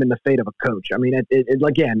determine the fate of a coach. I mean,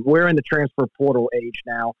 again, we're in the transfer portal age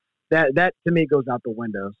now. That to me goes out the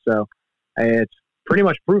window. So it's pretty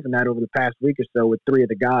much proven that over the past week or so with 3 of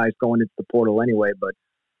the guys going into the portal anyway. But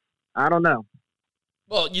I don't know.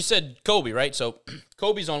 Well, you said Kobe, right? So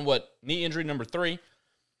Kobe's on knee injury number 3.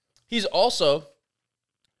 He's also,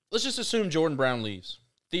 let's just assume Jordan Brown leaves.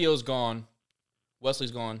 Theo's gone.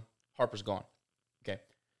 Wesley's gone. Harper's gone. Okay.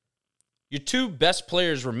 Your 2 best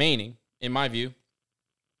players remaining, in my view,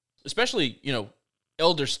 especially,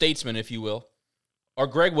 elder statesmen, if you will, are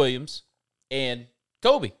Greg Williams and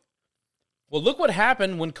Kobe. Well, look what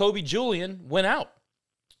happened when Kobe Julian went out.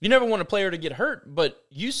 You never want a player to get hurt, but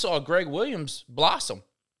you saw Greg Williams blossom.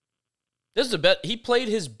 This is he played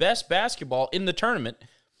his best basketball in the tournament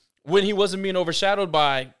when he wasn't being overshadowed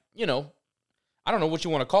by, I don't know what you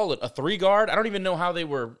want to call it, a 3-guard. I don't even know how they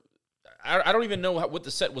were. I don't even know what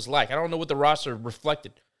the set was like. I don't know what the roster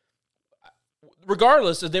reflected.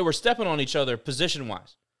 Regardless, they were stepping on each other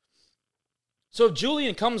position-wise. So if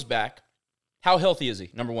Julian comes back, how healthy is he,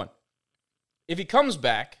 number 1? If he comes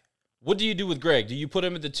back, what do you do with Greg? Do you put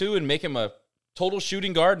him at the 2 and make him a total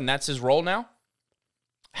shooting guard, and that's his role now?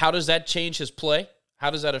 How does that change his play?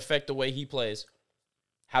 How does that affect the way he plays?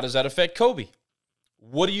 How does that affect Kobe?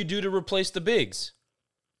 What do you do to replace the bigs?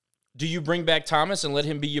 Do you bring back Thomas and let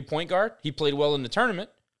him be your point guard? He played well in the tournament,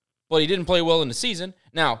 but he didn't play well in the season.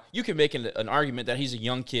 Now, you can make an argument that he's a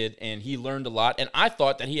young kid and he learned a lot, and I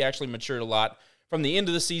thought that he actually matured a lot from the end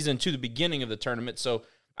of the season to the beginning of the tournament, so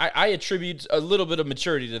I attribute a little bit of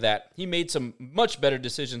maturity to that. He made some much better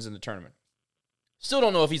decisions in the tournament. Still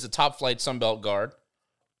don't know if he's a top-flight Sun Belt guard,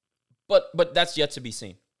 but that's yet to be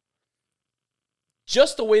seen.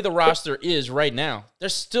 Just the way the roster is right now,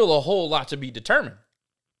 there's still a whole lot to be determined.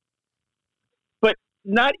 But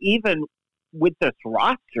not even with this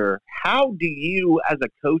roster, how do you, as a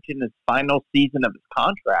coach in his final season of his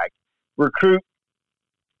contract, recruit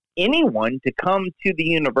anyone to come to the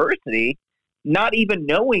university not even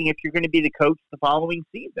knowing if you're going to be the coach the following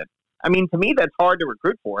season? I mean, to me, that's hard to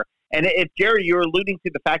recruit for. And if, Jerry, you're alluding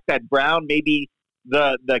to the fact that Brown may be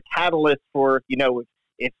the catalyst for,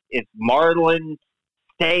 if Marlin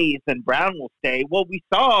stays, then Brown will stay. Well, we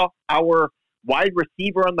saw our wide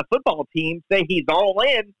receiver on the football team say he's all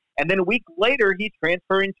in, and then a week later he's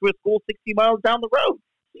transferring to a school 60 miles down the road.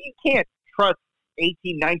 So you can't trust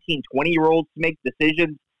 18, 19, 20-year-olds to make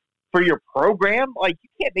decisions for your program. Like, you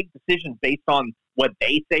can't make decisions based on what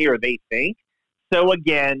they say or they think. So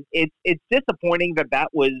again, it's disappointing that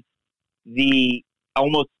was the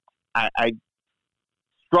almost I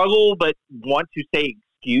struggle but want to say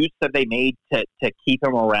excuse that they made to keep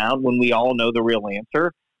him around when we all know the real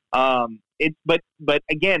answer. But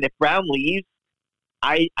again, if Brown leaves,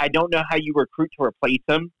 I don't know how you recruit to replace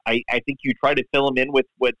him. I think you try to fill him in with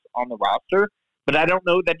what's on the roster, but I don't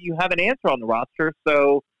know that you have an answer on the roster.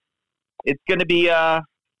 So it's going to be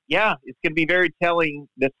it's going to be very telling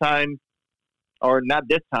this time, or not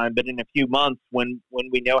this time, but in a few months when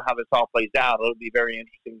we know how this all plays out. It'll be very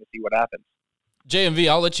interesting to see what happens. JMV,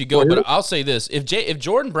 I'll let you go, but I'll say this. If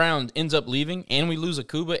Jordan Brown ends up leaving and we lose a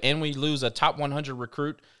Kuba and we lose a top 100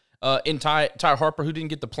 recruit in Ty Harper, who didn't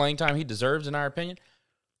get the playing time he deserves, in our opinion,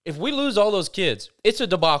 if we lose all those kids, it's a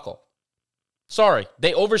debacle. Sorry.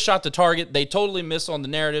 They overshot the target. They totally missed on the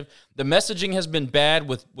narrative. The messaging has been bad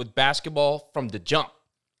with basketball from the jump.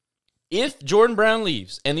 If Jordan Brown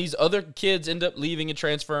leaves and these other kids end up leaving and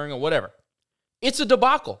transferring or whatever, it's a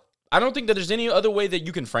debacle. I don't think that there's any other way that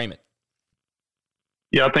you can frame it.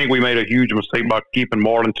 Yeah, I think we made a huge mistake by keeping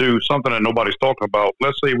Marlon, too, something that nobody's talking about.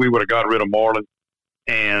 Let's say we would have got rid of Marlon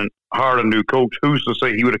and hired a new coach. Who's to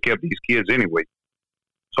say he would have kept these kids anyway?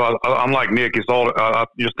 So I'm like Nick. I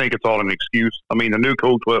just think it's all an excuse. I mean, the new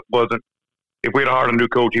coach wasn't. If we'd hired a new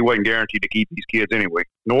coach, he wasn't guaranteed to keep these kids anyway.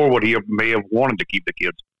 Nor would he may have wanted to keep the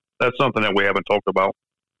kids. That's something that we haven't talked about.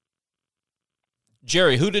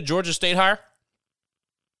 Jerry, who did Georgia State hire?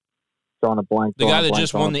 Drawing a blank. The guy that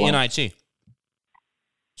just won the NIT.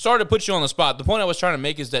 Sorry to put you on the spot. The point I was trying to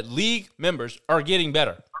make is that league members are getting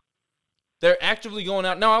better. They're actively going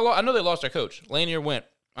out. Now, I know they lost their coach. Lanier went.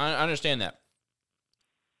 I understand that.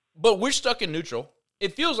 But we're stuck in neutral.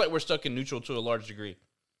 It feels like we're stuck in neutral to a large degree.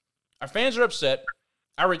 Our fans are upset.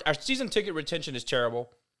 Our season ticket retention is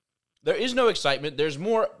terrible. There is no excitement. There's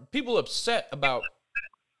more people upset about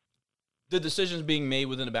the decisions being made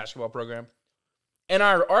within the basketball program. And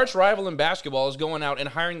our arch rival in basketball is going out and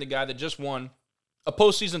hiring the guy that just won a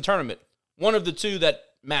postseason tournament, one of the two that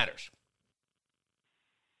matters.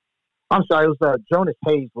 I'm sorry, it was Jonas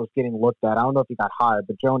Hayes was getting looked at. I don't know if he got hired,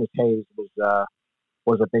 but Jonas Hayes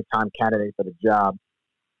was a big-time candidate for the job.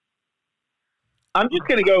 I'm just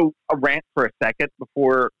going to go a rant for a second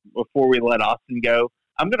before we let Austin go.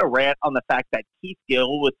 I'm going to rant on the fact that Keith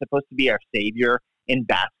Gill was supposed to be our savior in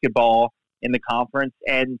basketball in the conference.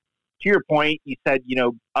 And to your point, you said,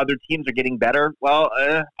 other teams are getting better. Well,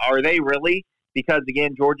 are they really? Because,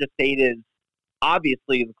 again, Georgia State is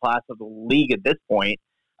obviously the class of the league at this point.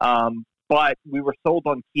 But we were sold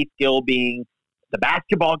on Keith Gill being the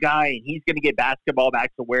basketball guy, and he's going to get basketball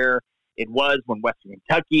back to where it was when Western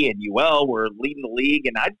Kentucky and UL were leading the league,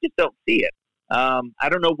 and I just don't see it. I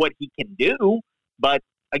don't know what he can do, but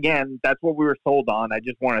again, that's what we were sold on. I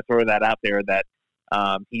just want to throw that out there that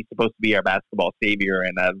he's supposed to be our basketball savior,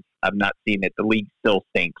 and I've not seen it. The league still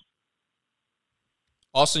stinks.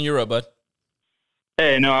 Austin, you're up, bud.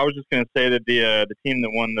 Hey, no, I was just going to say that the team that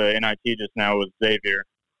won the NIT just now was Xavier.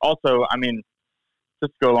 Also, I mean,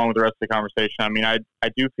 just to go along with the rest of the conversation, I mean, I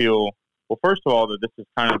do feel, well, first of all, that this is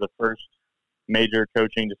kind of the first major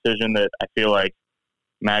coaching decision that I feel like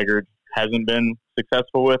Maggard hasn't been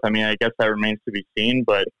successful with. I mean, I guess that remains to be seen,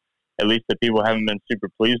 but at least that people haven't been super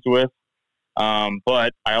pleased with.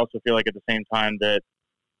 But I also feel like at the same time that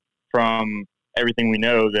from everything we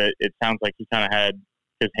know that it sounds like he kind of had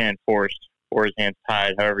his hand forced or his hands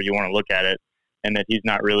tied, however you want to look at it, and that he's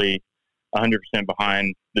not really 100%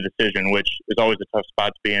 behind the decision, which is always a tough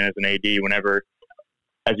spot to be in as an AD whenever,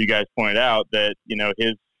 as you guys pointed out, that,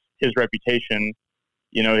 his reputation,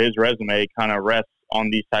 his resume kind of rests on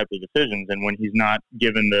these types of decisions. And when he's not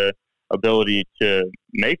given the ability to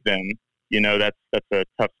make them, that's a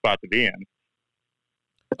tough spot to be in.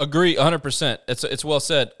 Agree 100%. It's well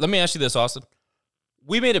said. Let me ask you this, Austin.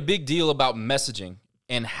 We made a big deal about messaging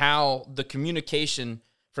and how the communication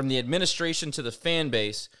from the administration to the fan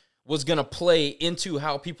base was going to play into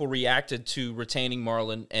how people reacted to retaining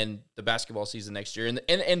Marlon and the basketball season next year and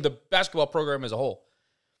the basketball program as a whole.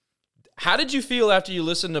 How did you feel after you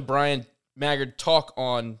listened to Brian Maggard talk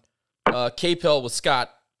on KPEL with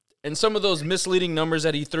Scott and some of those misleading numbers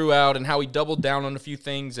that he threw out and how he doubled down on a few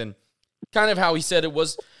things and kind of how he said it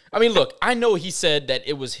was? I mean, look, I know he said that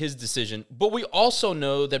it was his decision, but we also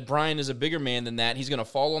know that Brian is a bigger man than that. He's going to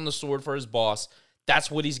fall on the sword for his boss.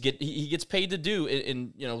 That's what he gets paid to do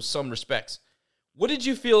in some respects. What did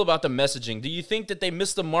you feel about the messaging? Do you think that they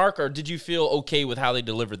missed the mark, or did you feel okay with how they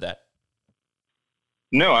delivered that?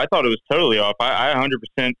 No, I thought it was totally off. I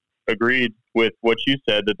 100% agreed with what you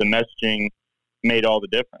said, that the messaging made all the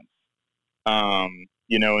difference. And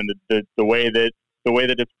the way that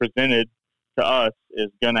it's presented to us is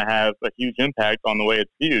going to have a huge impact on the way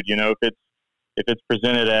it's viewed. If it's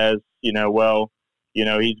presented as,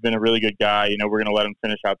 he's been a really good guy. We're going to let him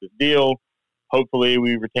finish out this deal. Hopefully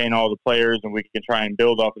we retain all the players and we can try and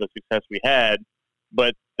build off of the success we had.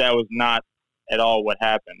 But that was not at all what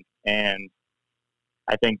happened. And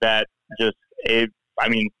I think that it's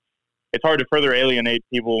hard to further alienate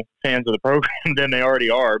people, fans of the program, than they already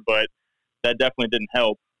are, but that definitely didn't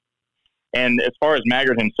help. And as far as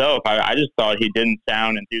Maggard himself, I just thought he didn't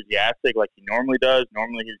sound enthusiastic like he normally does.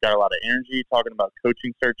 Normally he's got a lot of energy talking about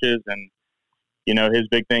coaching searches, and his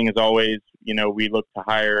big thing is always, we look to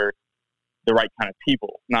hire the right kind of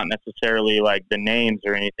people, not necessarily like the names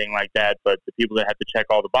or anything like that, but the people that have to check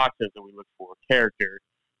all the boxes that we look for: character,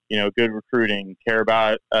 good recruiting, care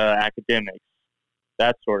about academics,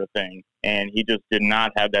 that sort of thing. And he just did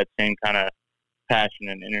not have that same kind of passion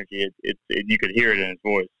and energy. You could hear it in his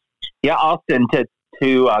voice. Yeah, Austin, to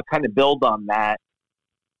kind of build on that,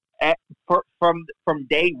 from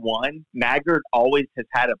day one, Maggard always has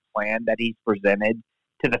had a plan that he's presented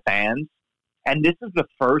to the fans, and this is the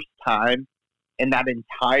first time in his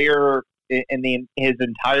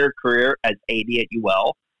entire career as AD at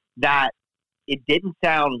UL that it didn't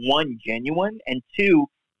sound, one, genuine, and two,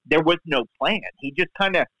 there was no plan. He just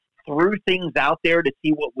kind of threw things out there to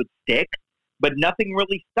see what would stick, but nothing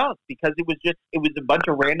really stuck because it was a bunch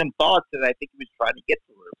of random thoughts that I think he was trying to get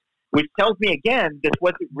through. Which tells me, again, this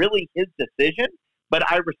wasn't really his decision, but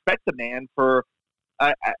I respect the man for,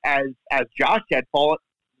 as Josh said,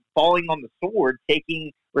 falling on the sword,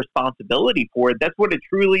 taking responsibility for it. That's what a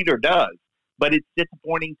true leader does. But it's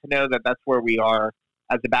disappointing to know that that's where we are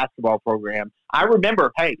as a basketball program. I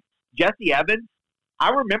remember, Jesse Evans,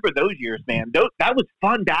 I remember those years, man. That was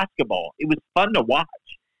fun basketball. It was fun to watch.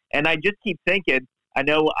 And I just keep thinking, I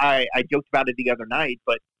know I joked about it the other night,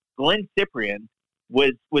 but Glenn Cyprian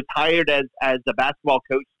was hired as a basketball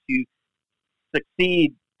coach to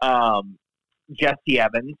succeed Jesse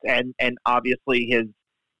Evans, and obviously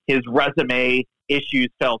his resume issues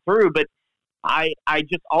fell through. But I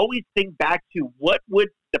just always think back to what would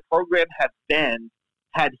the program have been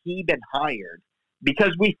had he been hired,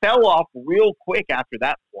 because we fell off real quick after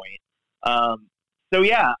that point.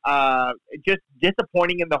 Just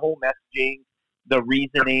disappointing in the whole messaging, the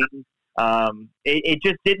reasoning. It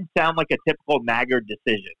just didn't sound like a typical Maggard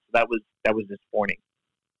decision. So that was disappointing.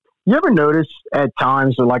 You ever notice at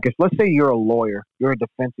times, like, if let's say you're a lawyer, you're a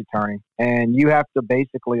defense attorney, and you have to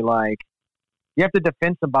basically you have to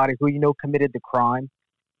defend somebody who you know committed the crime,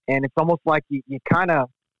 and it's almost like you kind of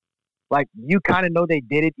know they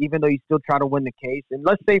did it, even though you still try to win the case. And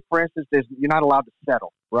let's say, for instance, you're not allowed to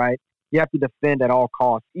settle, right? You have to defend at all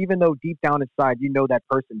costs, even though deep down inside you know that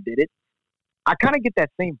person did it. I kind of get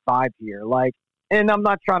that same vibe here. And I'm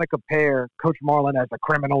not trying to compare Coach Marlin as a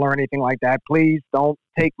criminal or anything like that. Please don't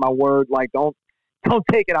take my word. Don't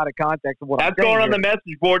take it out of context of what I'm saying. That's going on here. the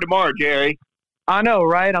message board tomorrow, Jerry. I know,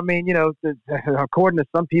 right? I mean, according to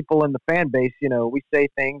some people in the fan base, we say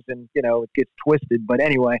things and, it gets twisted. But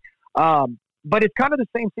anyway, but it's kind of the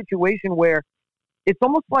same situation where it's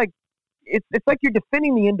almost like it's like you're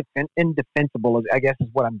defending the indefensible, I guess is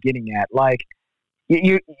what I'm getting at.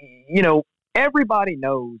 Everybody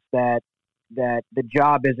knows that the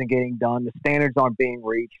job isn't getting done, the standards aren't being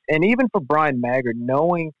reached, and even for Bryan Maggard,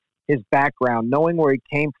 knowing his background, knowing where he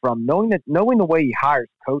came from, knowing the way he hires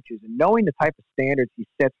coaches, and knowing the type of standards he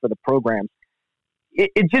sets for the programs,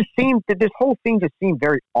 it just seemed that this whole thing just seemed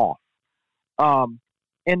very off.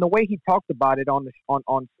 And the way he talked about it on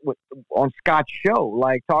Scott's show,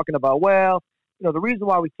 talking about, the reason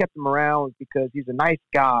why we kept him around is because he's a nice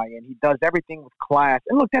guy and he does everything with class.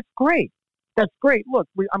 And look, that's great. That's great. Look,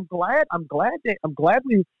 I'm glad our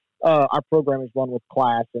program is run with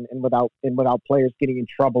class and without players getting in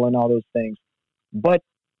trouble and all those things. But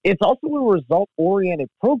it's also a result-oriented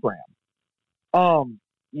program.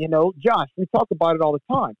 Josh, we talk about it all the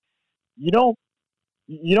time. You don't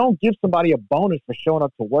give somebody a bonus for showing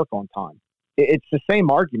up to work on time. It's the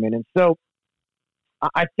same argument. And so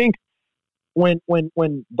I think when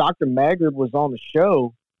Dr. Maggard was on the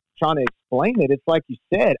show trying to explain it, it's like you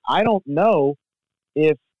said, I don't know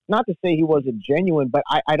if, not to say he wasn't genuine, but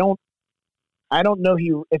I don't know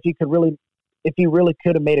if he really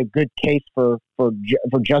could have made a good case for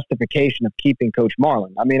justification of keeping Coach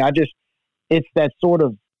Marlin. I mean, it's that sort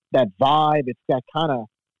of, that vibe. It's that kind of,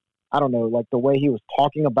 I don't know, like the way he was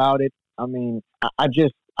talking about it. I mean, I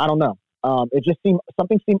don't know. It just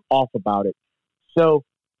something seemed off about it. So,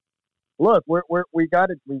 look, we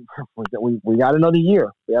got it. We got another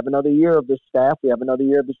year. We have another year of this staff. We have another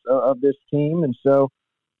year of this team, and so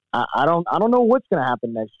I don't know what's going to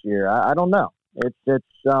happen next year. I don't know. It's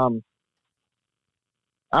I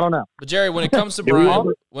don't know. But Jerry, when it comes to Bryan,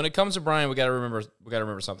 we got to remember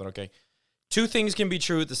something. Okay, two things can be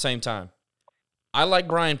true at the same time. I like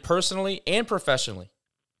Bryan personally and professionally,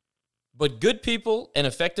 but good people and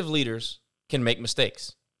effective leaders can make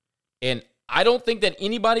mistakes, and I don't think that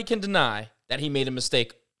anybody can deny that he made a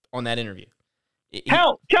mistake on that interview.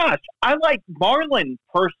 Hell, Josh, I like Marlin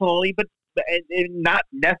personally, but not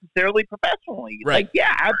necessarily professionally. Right.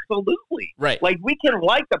 Yeah, absolutely. Right. We can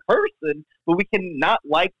like the person, but we can not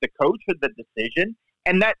like the coach or the decision,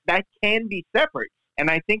 and that can be separate. And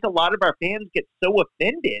I think a lot of our fans get so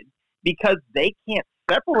offended because they can't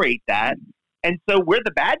separate that, and so we're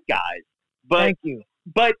the bad guys. But, thank you.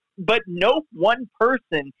 But no one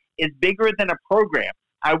person is bigger than a program.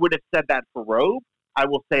 I would have said that for Robe. I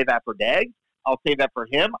will say that for Deggs. I'll say that for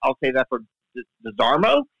him. I'll say that for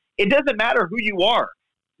Desarmo. It doesn't matter who you are.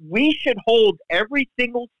 We should hold every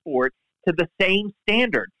single sport to the same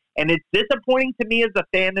standard. And it's disappointing to me as a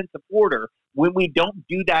fan and supporter when we don't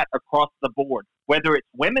do that across the board, whether it's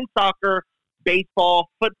women's soccer, baseball,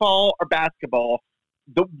 football, or basketball.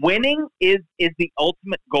 The winning is the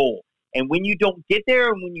ultimate goal. And when you don't get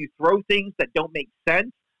there and when you throw things that don't make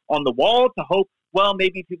sense on the wall to hope, well,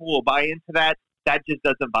 maybe people will buy into that, that just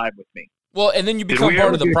doesn't vibe with me. Well, and then you become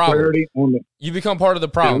part of the problem. You become part of the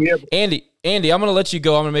problem. Andy, I'm going to let you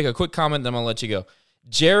go. I'm going to make a quick comment, then I'm going to let you go.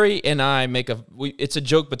 Jerry and I it's a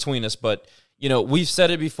joke between us, but, we've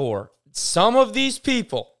said it before. Some of these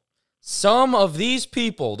people,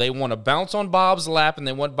 they want to bounce on Bob's lap and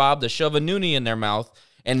they want Bob to shove a noonie in their mouth,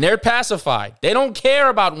 and they're pacified. They don't care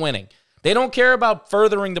about winning. They don't care about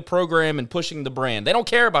furthering the program and pushing the brand. They don't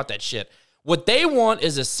care about that shit. What they want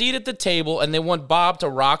is a seat at the table, and they want Bob to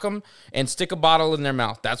rock them and stick a bottle in their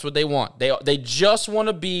mouth. That's what they want. They just want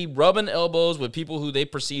to be rubbing elbows with people who they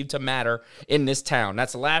perceive to matter in this town.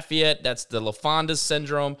 That's Lafayette. That's the LaFonda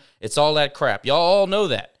syndrome. It's all that crap. Y'all all know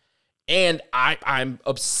that. And I'm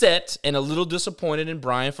upset and a little disappointed in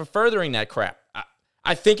Brian for furthering that crap.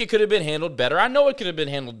 I think it could have been handled better. I know it could have been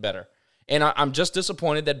handled better. And I'm just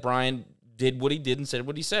disappointed that Brian did what he did and said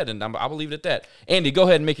what he said, and I'll leave it at that. Andy, go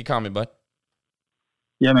ahead and make your comment, bud.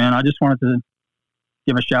 Yeah, man, I just wanted to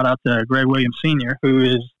give a shout out to Greg Williams Sr., who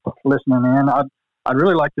is listening in. I'd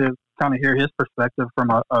really like to kind of hear his perspective from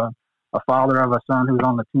a father of a son who's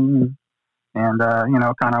on the team and,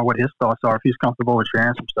 kind of what his thoughts are, if he's comfortable with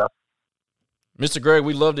sharing some stuff. Mr. Greg,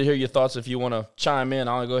 we'd love to hear your thoughts. If you want to chime in,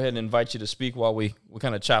 I'll go ahead and invite you to speak while we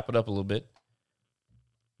kind of chop it up a little bit.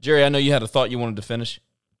 Jerry, I know you had a thought you wanted to finish.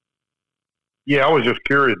 Yeah, I was just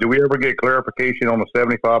curious. Do we ever get clarification on the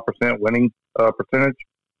 75% winning percentage?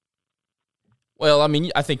 Well, I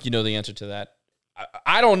mean, I think you know the answer to that.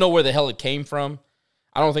 I don't know where the hell it came from.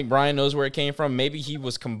 I don't think Brian knows where it came from. Maybe he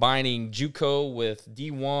was combining JUCO with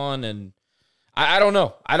D1, and I don't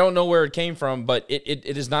know. I don't know where it came from, but it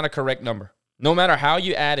is not a correct number. No matter how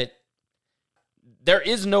you add it, there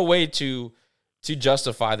is no way to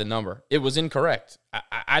justify the number. It was incorrect.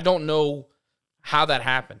 I don't know how that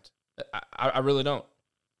happened. I really don't.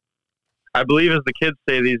 I believe, as the kids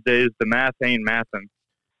say these days, the math ain't mathin'.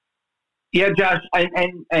 Yeah, Josh,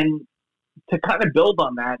 and to kind of build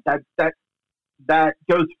on that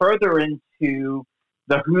goes further into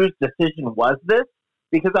the whose decision was this,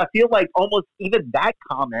 because I feel like almost even that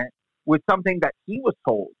comment was something that he was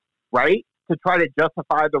told, right, to try to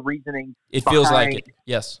justify the reasoning. It feels like it,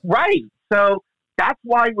 yes. Right. So that's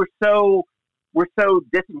why we're so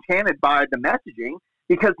disenchanted by the messaging,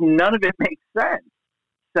 because none of it makes sense.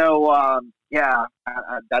 So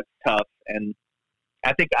that's tough, and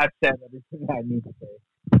I think I've said everything I need to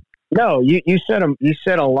say. No, you said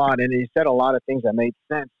a lot, and you said a lot of things that made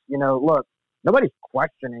sense. Look, nobody's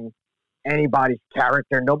questioning anybody's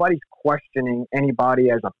character. Nobody's questioning anybody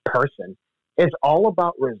as a person. It's all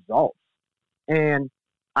about results. And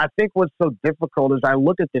I think what's so difficult is I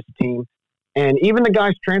look at this team, and even the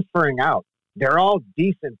guys transferring out, they're all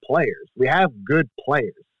decent players. We have good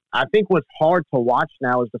players. I think what's hard to watch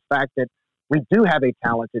now is the fact that we do have a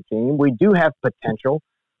talented team. We do have potential,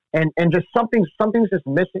 and just something's just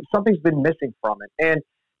missing. Something's been missing from it. And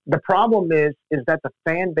the problem is that the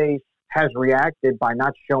fan base has reacted by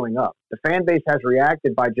not showing up. The fan base has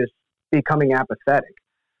reacted by just becoming apathetic.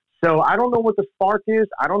 So I don't know what the spark is.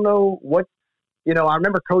 I don't know what, I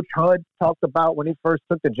remember Coach Hud talked about when he first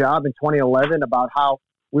took the job in 2011 about how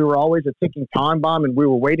we were always a ticking time bomb and we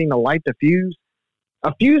were waiting to light the fuse.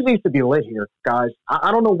 A fuse needs to be lit here, guys.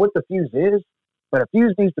 I don't know what the fuse is, but a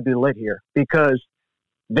fuse needs to be lit here because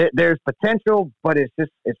there's potential, but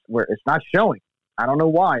it's not showing. I don't know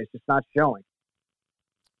why. It's just not showing.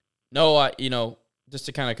 No, just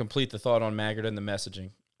to kind of complete the thought on Maggard and the messaging,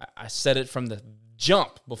 I said it from the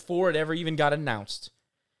jump before it ever even got announced.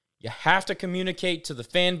 You have to communicate to the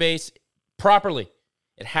fan base properly.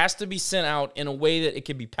 It has to be sent out in a way that it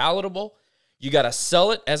can be palatable. You got to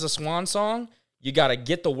sell it as a swan song. You got to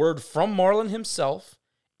get the word from Marlon himself.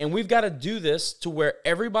 And we've got to do this to where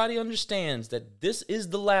everybody understands that this is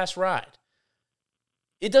the last ride.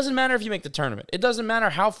 It doesn't matter if you make the tournament. It doesn't matter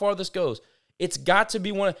how far this goes. It's got to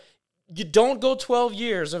be one. You don't go 12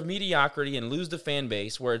 years of mediocrity and lose the fan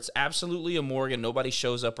base where it's absolutely a morgue and nobody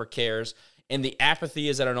shows up or cares and the apathy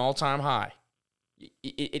is at an all-time high.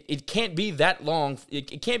 It can't be that long.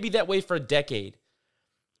 It can't be that way for a decade.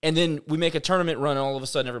 And then we make a tournament run and all of a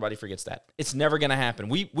sudden everybody forgets that. It's never going to happen.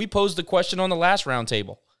 We posed the question on the last round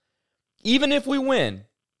table. Even if we win,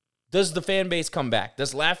 does the fan base come back?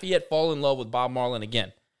 Does Lafayette fall in love with Bob Marlin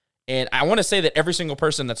again? And I want to say that every single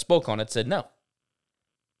person that spoke on it said no.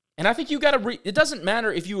 And I think you got to it doesn't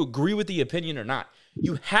matter if you agree with the opinion or not.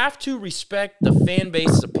 You have to respect the fan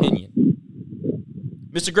base's opinion.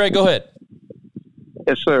 Mr. Gray, go ahead.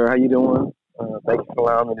 Yes, sir. How you doing? Thank you for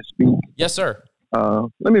allowing me to speak. Yes, sir.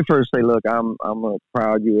 Let me first say, look, I'm a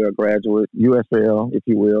proud UL graduate, USL, if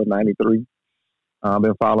you will, 93. I've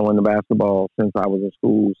been following the basketball since I was in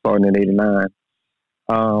school, starting in 89.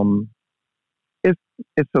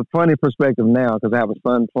 It's a funny perspective now because I have a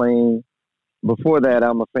son playing. Before that,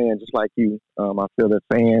 I'm a fan just like you. I feel that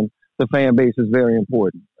the fan base is very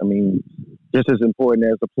important. I mean, just as important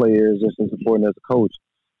as the players, just as important as the coach.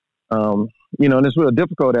 And it's real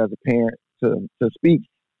difficult as a parent to speak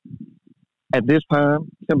at this time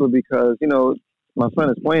simply because, my son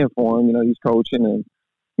is playing for him. He's coaching and,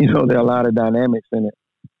 there are a lot of dynamics in it.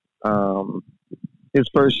 His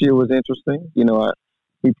first year was interesting.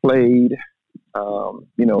 He played,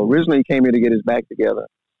 originally he came here to get his back together.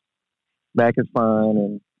 Back is fine,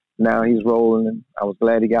 and now he's rolling, and I was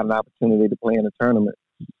glad he got an opportunity to play in the tournament.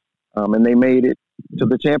 And they made it to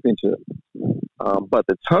the championship. But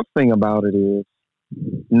the tough thing about it is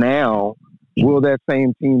now, will that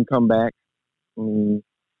same team come back?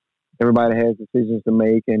 Everybody has decisions to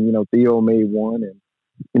make, and, Theo made one, and,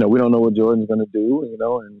 we don't know what Jordan's going to do,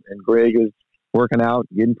 and Greg is working out,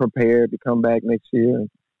 getting prepared to come back next year and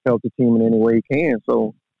help the team in any way he can.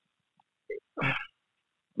 So,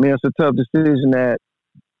 it's a tough decision that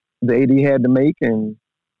the AD had to make, and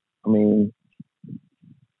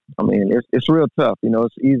it's real tough.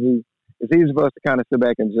 It's easy for us to kind of sit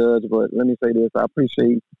back and judge, but let me say this: I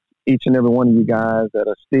appreciate each and every one of you guys that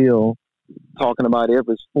are still talking about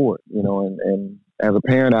every sport. And as a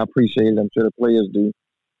parent, I appreciate it. I'm sure the players do.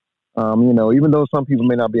 Even though some people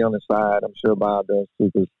may not be on the side, I'm sure Bob does too.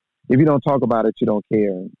 Because if you don't talk about it, you don't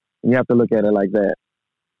care. And you have to look at it like that.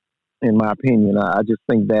 In my opinion, I just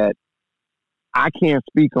think that I can't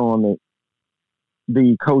speak on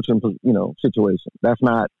the coaching, situation. That's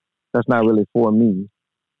not really for me.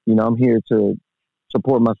 I'm here to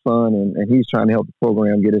support my son, and he's trying to help the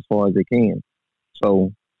program get as far as it can.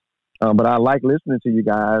 So, but I like listening to you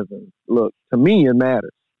guys. And look, to me, it matters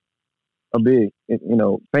a big.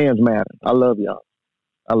 Fans matter. I love y'all.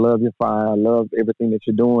 I love your fire. I love everything that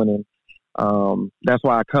you're doing, and that's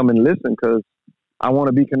why I come and listen because I want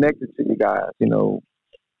to be connected to you guys.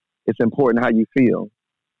 It's important how you feel.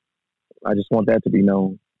 I just want that to be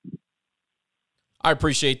known. I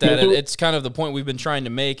appreciate that. It's kind of the point we've been trying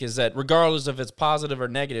to make is that regardless if it's positive or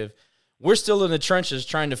negative, we're still in the trenches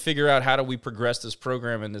trying to figure out how do we progress this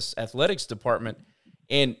program in this athletics department.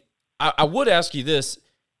 And I would ask you this,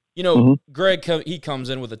 Greg, he comes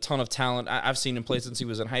in with a ton of talent. I've seen him play since he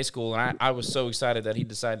was in high school, and I was so excited that he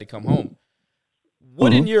decided to come home.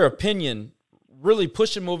 What, in your opinion, really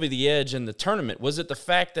pushed him over the edge in the tournament? Was it the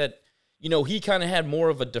fact that, he kind of had more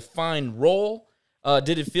of a defined role?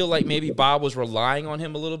 Did it feel like maybe Bob was relying on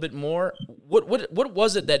him a little bit more? What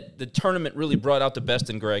was it that the tournament really brought out the best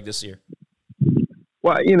in Greg this year?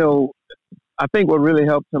 Well, I think what really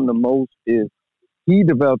helped him the most is he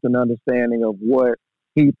developed an understanding of what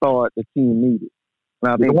he thought the team needed.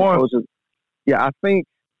 And I think I think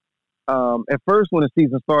at first when the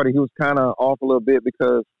season started, he was kind of off a little bit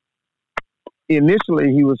because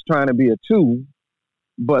initially he was trying to be a 2,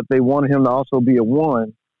 but they wanted him to also be a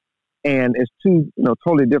 1. And it's two,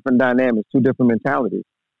 totally different dynamics, two different mentalities.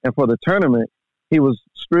 And for the tournament, he was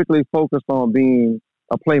strictly focused on being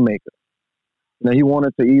a playmaker. He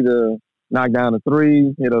wanted to either knock down a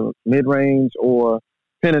 3, hit a mid-range, or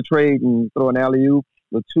penetrate and throw an alley-oop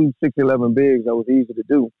with 2 6'11" bigs. That was easy to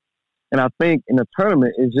do. And I think in the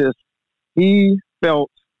tournament, it's just he felt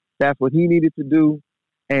that's what he needed to do,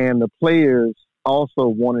 and the players also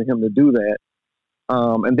wanted him to do that.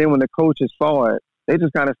 And then when the coaches saw it, they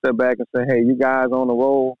just kind of stepped back and said, hey, you guys on the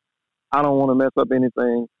roll. I don't want to mess up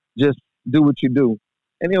anything. Just do what you do.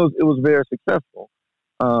 And it was very successful.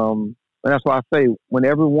 And that's why I say when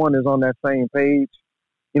everyone is on that same page,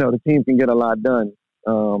 the team can get a lot done.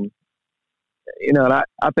 And I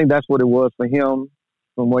think that's what it was for him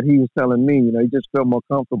from what he was telling me. He just felt more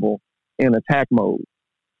comfortable in attack mode.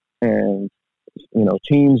 And,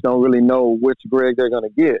 teams don't really know which Greg they're going to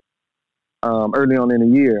get early on in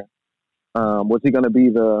the year. Was he going to be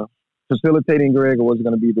the facilitating Greg or was he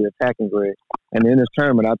going to be the attacking Greg? And in this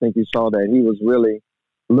tournament, I think you saw that he was really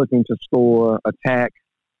looking to score, attack,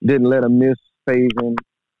 didn't let him miss phasing,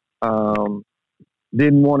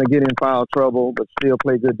 didn't want to get in foul trouble, but still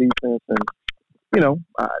play good defense. And,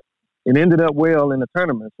 it ended up well in the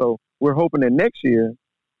tournament. So we're hoping that next year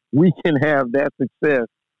we can have that success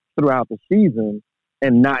throughout the season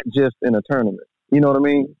and not just in a tournament. You know what I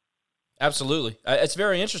mean? Absolutely. It's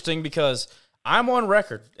very interesting because I'm on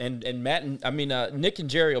record, and Matt and Nick and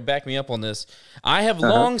Jerry will back me up on this. I have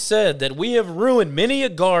long said that we have ruined many a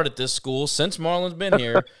guard at this school since Marlon's been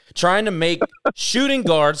here, trying to make shooting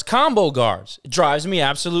guards combo guards. It drives me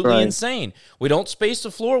absolutely insane. We don't space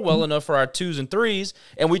the floor well enough for our 2s and 3s,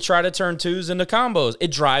 and we try to turn 2s into combos.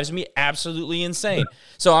 It drives me absolutely insane.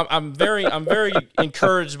 So I'm very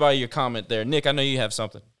encouraged by your comment there, Nick. I know you have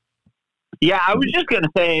something. Yeah, I was just going to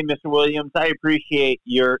say, Mr. Williams, I appreciate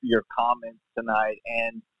your comments tonight,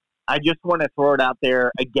 and I just want to throw it out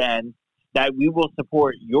there again that we will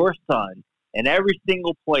support your son and every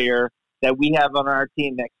single player that we have on our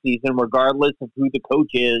team next season, regardless of who the coach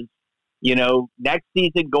is, next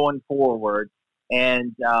season going forward.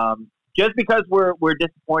 And just because we're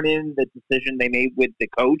disappointed in the decision they made with the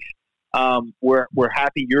coach, we're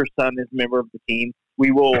happy your son is a member of the team. We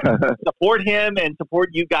will support him and support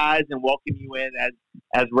you guys and welcome you in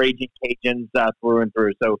as Raging Cajuns through and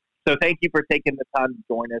through. So thank you for taking the time to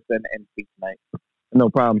join us and speak tonight. No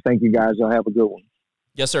problem. Thank you, guys. Y'all have a good one.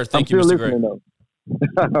 Yes, sir. Thank you, Mr. Gray.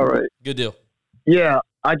 All right. Good deal. Yeah,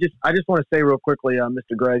 I just want to say real quickly,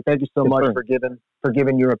 Mr. Gray, thank you so much for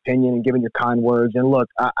giving your opinion and giving your kind words. And look,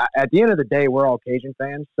 at the end of the day, we're all Cajun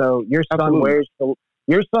fans. So your son wears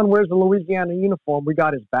the Louisiana uniform. We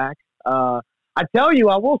got his back. I tell you,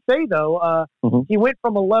 I will say though, he went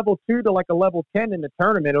from a level 2 to like a level 10 in the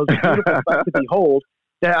tournament. It was a beautiful sight to behold.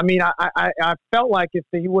 I mean, I felt like if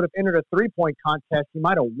he would have entered a 3-point contest, he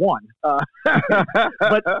might have won.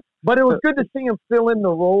 But it was good to see him fill in the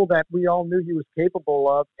role that we all knew he was capable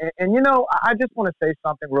of. And I just want to say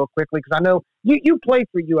something real quickly because I know you played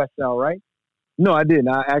for USL, right? No, I didn't.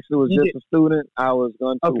 I actually was a student. I was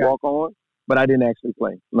going to walk on, but I didn't actually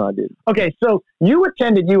play. No, I didn't. Okay, so you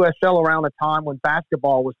attended USL around a time when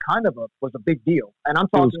basketball was kind of a big deal, and I'm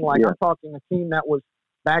talking I'm talking a team that was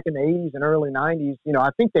back in the 80s and early 90s. I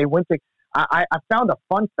think they went to. I found a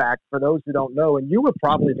fun fact for those who don't know, and you were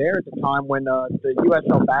probably there at the time when the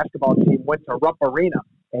USL basketball team went to Rupp Arena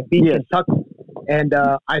and beat Kentucky. And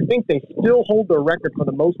I think they still hold the record for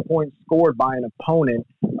the most points scored by an opponent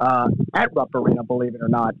at Rupp Arena, believe it or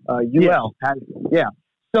not. UL has,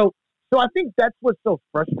 So I think that's what's so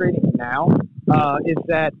frustrating now is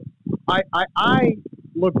that I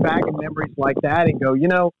look back at memories like that and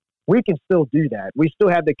go, we can still do that. We still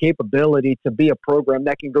have the capability to be a program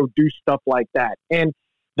that can go do stuff like that. And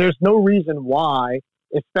there's no reason why,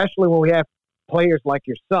 especially when we have players like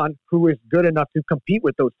your son, who is good enough to compete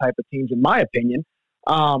with those type of teams, in my opinion,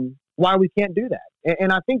 why we can't do that.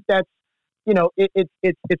 And I think that's,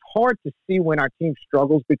 it's hard to see when our team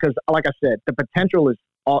struggles because, like I said, the potential is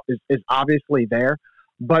obviously there.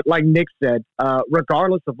 But like Nick said,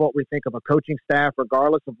 regardless of what we think of a coaching staff,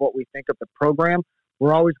 regardless of what we think of the program,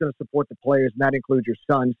 we're always going to support the players, and that includes your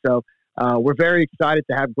son. So we're very excited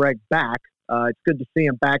to have Greg back. It's good to see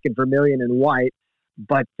him back in vermilion and white.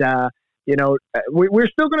 But, we're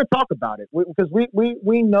still going to talk about it because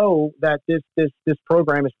we know that this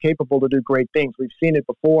program is capable to do great things. We've seen it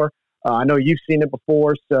before. I know you've seen it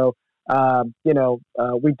before. So,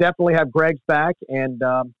 we definitely have Greg's back. And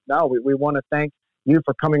we want to thank you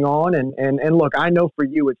for coming on and look, I know for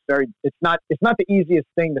you it's not the easiest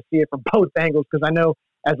thing to see it from both angles because I know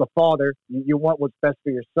as a father you want what's best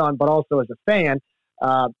for your son, but also as a fan,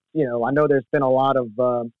 I know there's been a lot of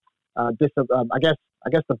I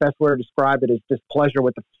guess the best way to describe it is displeasure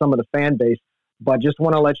with some of the fan base. But just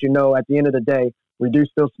want to let you know at the end of the day, we do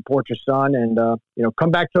still support your son and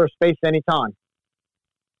come back to our space anytime.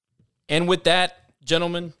 And with that,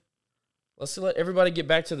 gentlemen, let's let everybody get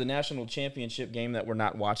back to the national championship game that we're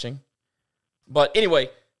not watching. But anyway,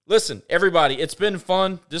 listen, everybody, it's been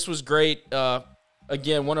fun. This was great.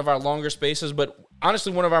 Again, one of our longer spaces, but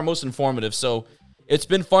honestly, one of our most informative. So it's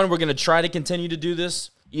been fun. We're going to try to continue to do this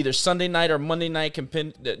either Sunday night or Monday night,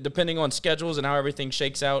 depending on schedules and how everything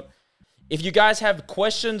shakes out. If you guys have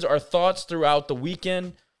questions or thoughts throughout the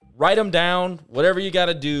weekend, write them down. Whatever you got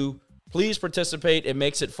to do, please participate. It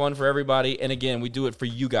makes it fun for everybody. And again, we do it for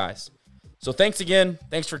you guys. So thanks again.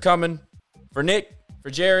 Thanks for coming. For Nick, for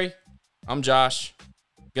Jerry, I'm Josh.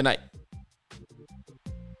 Good night.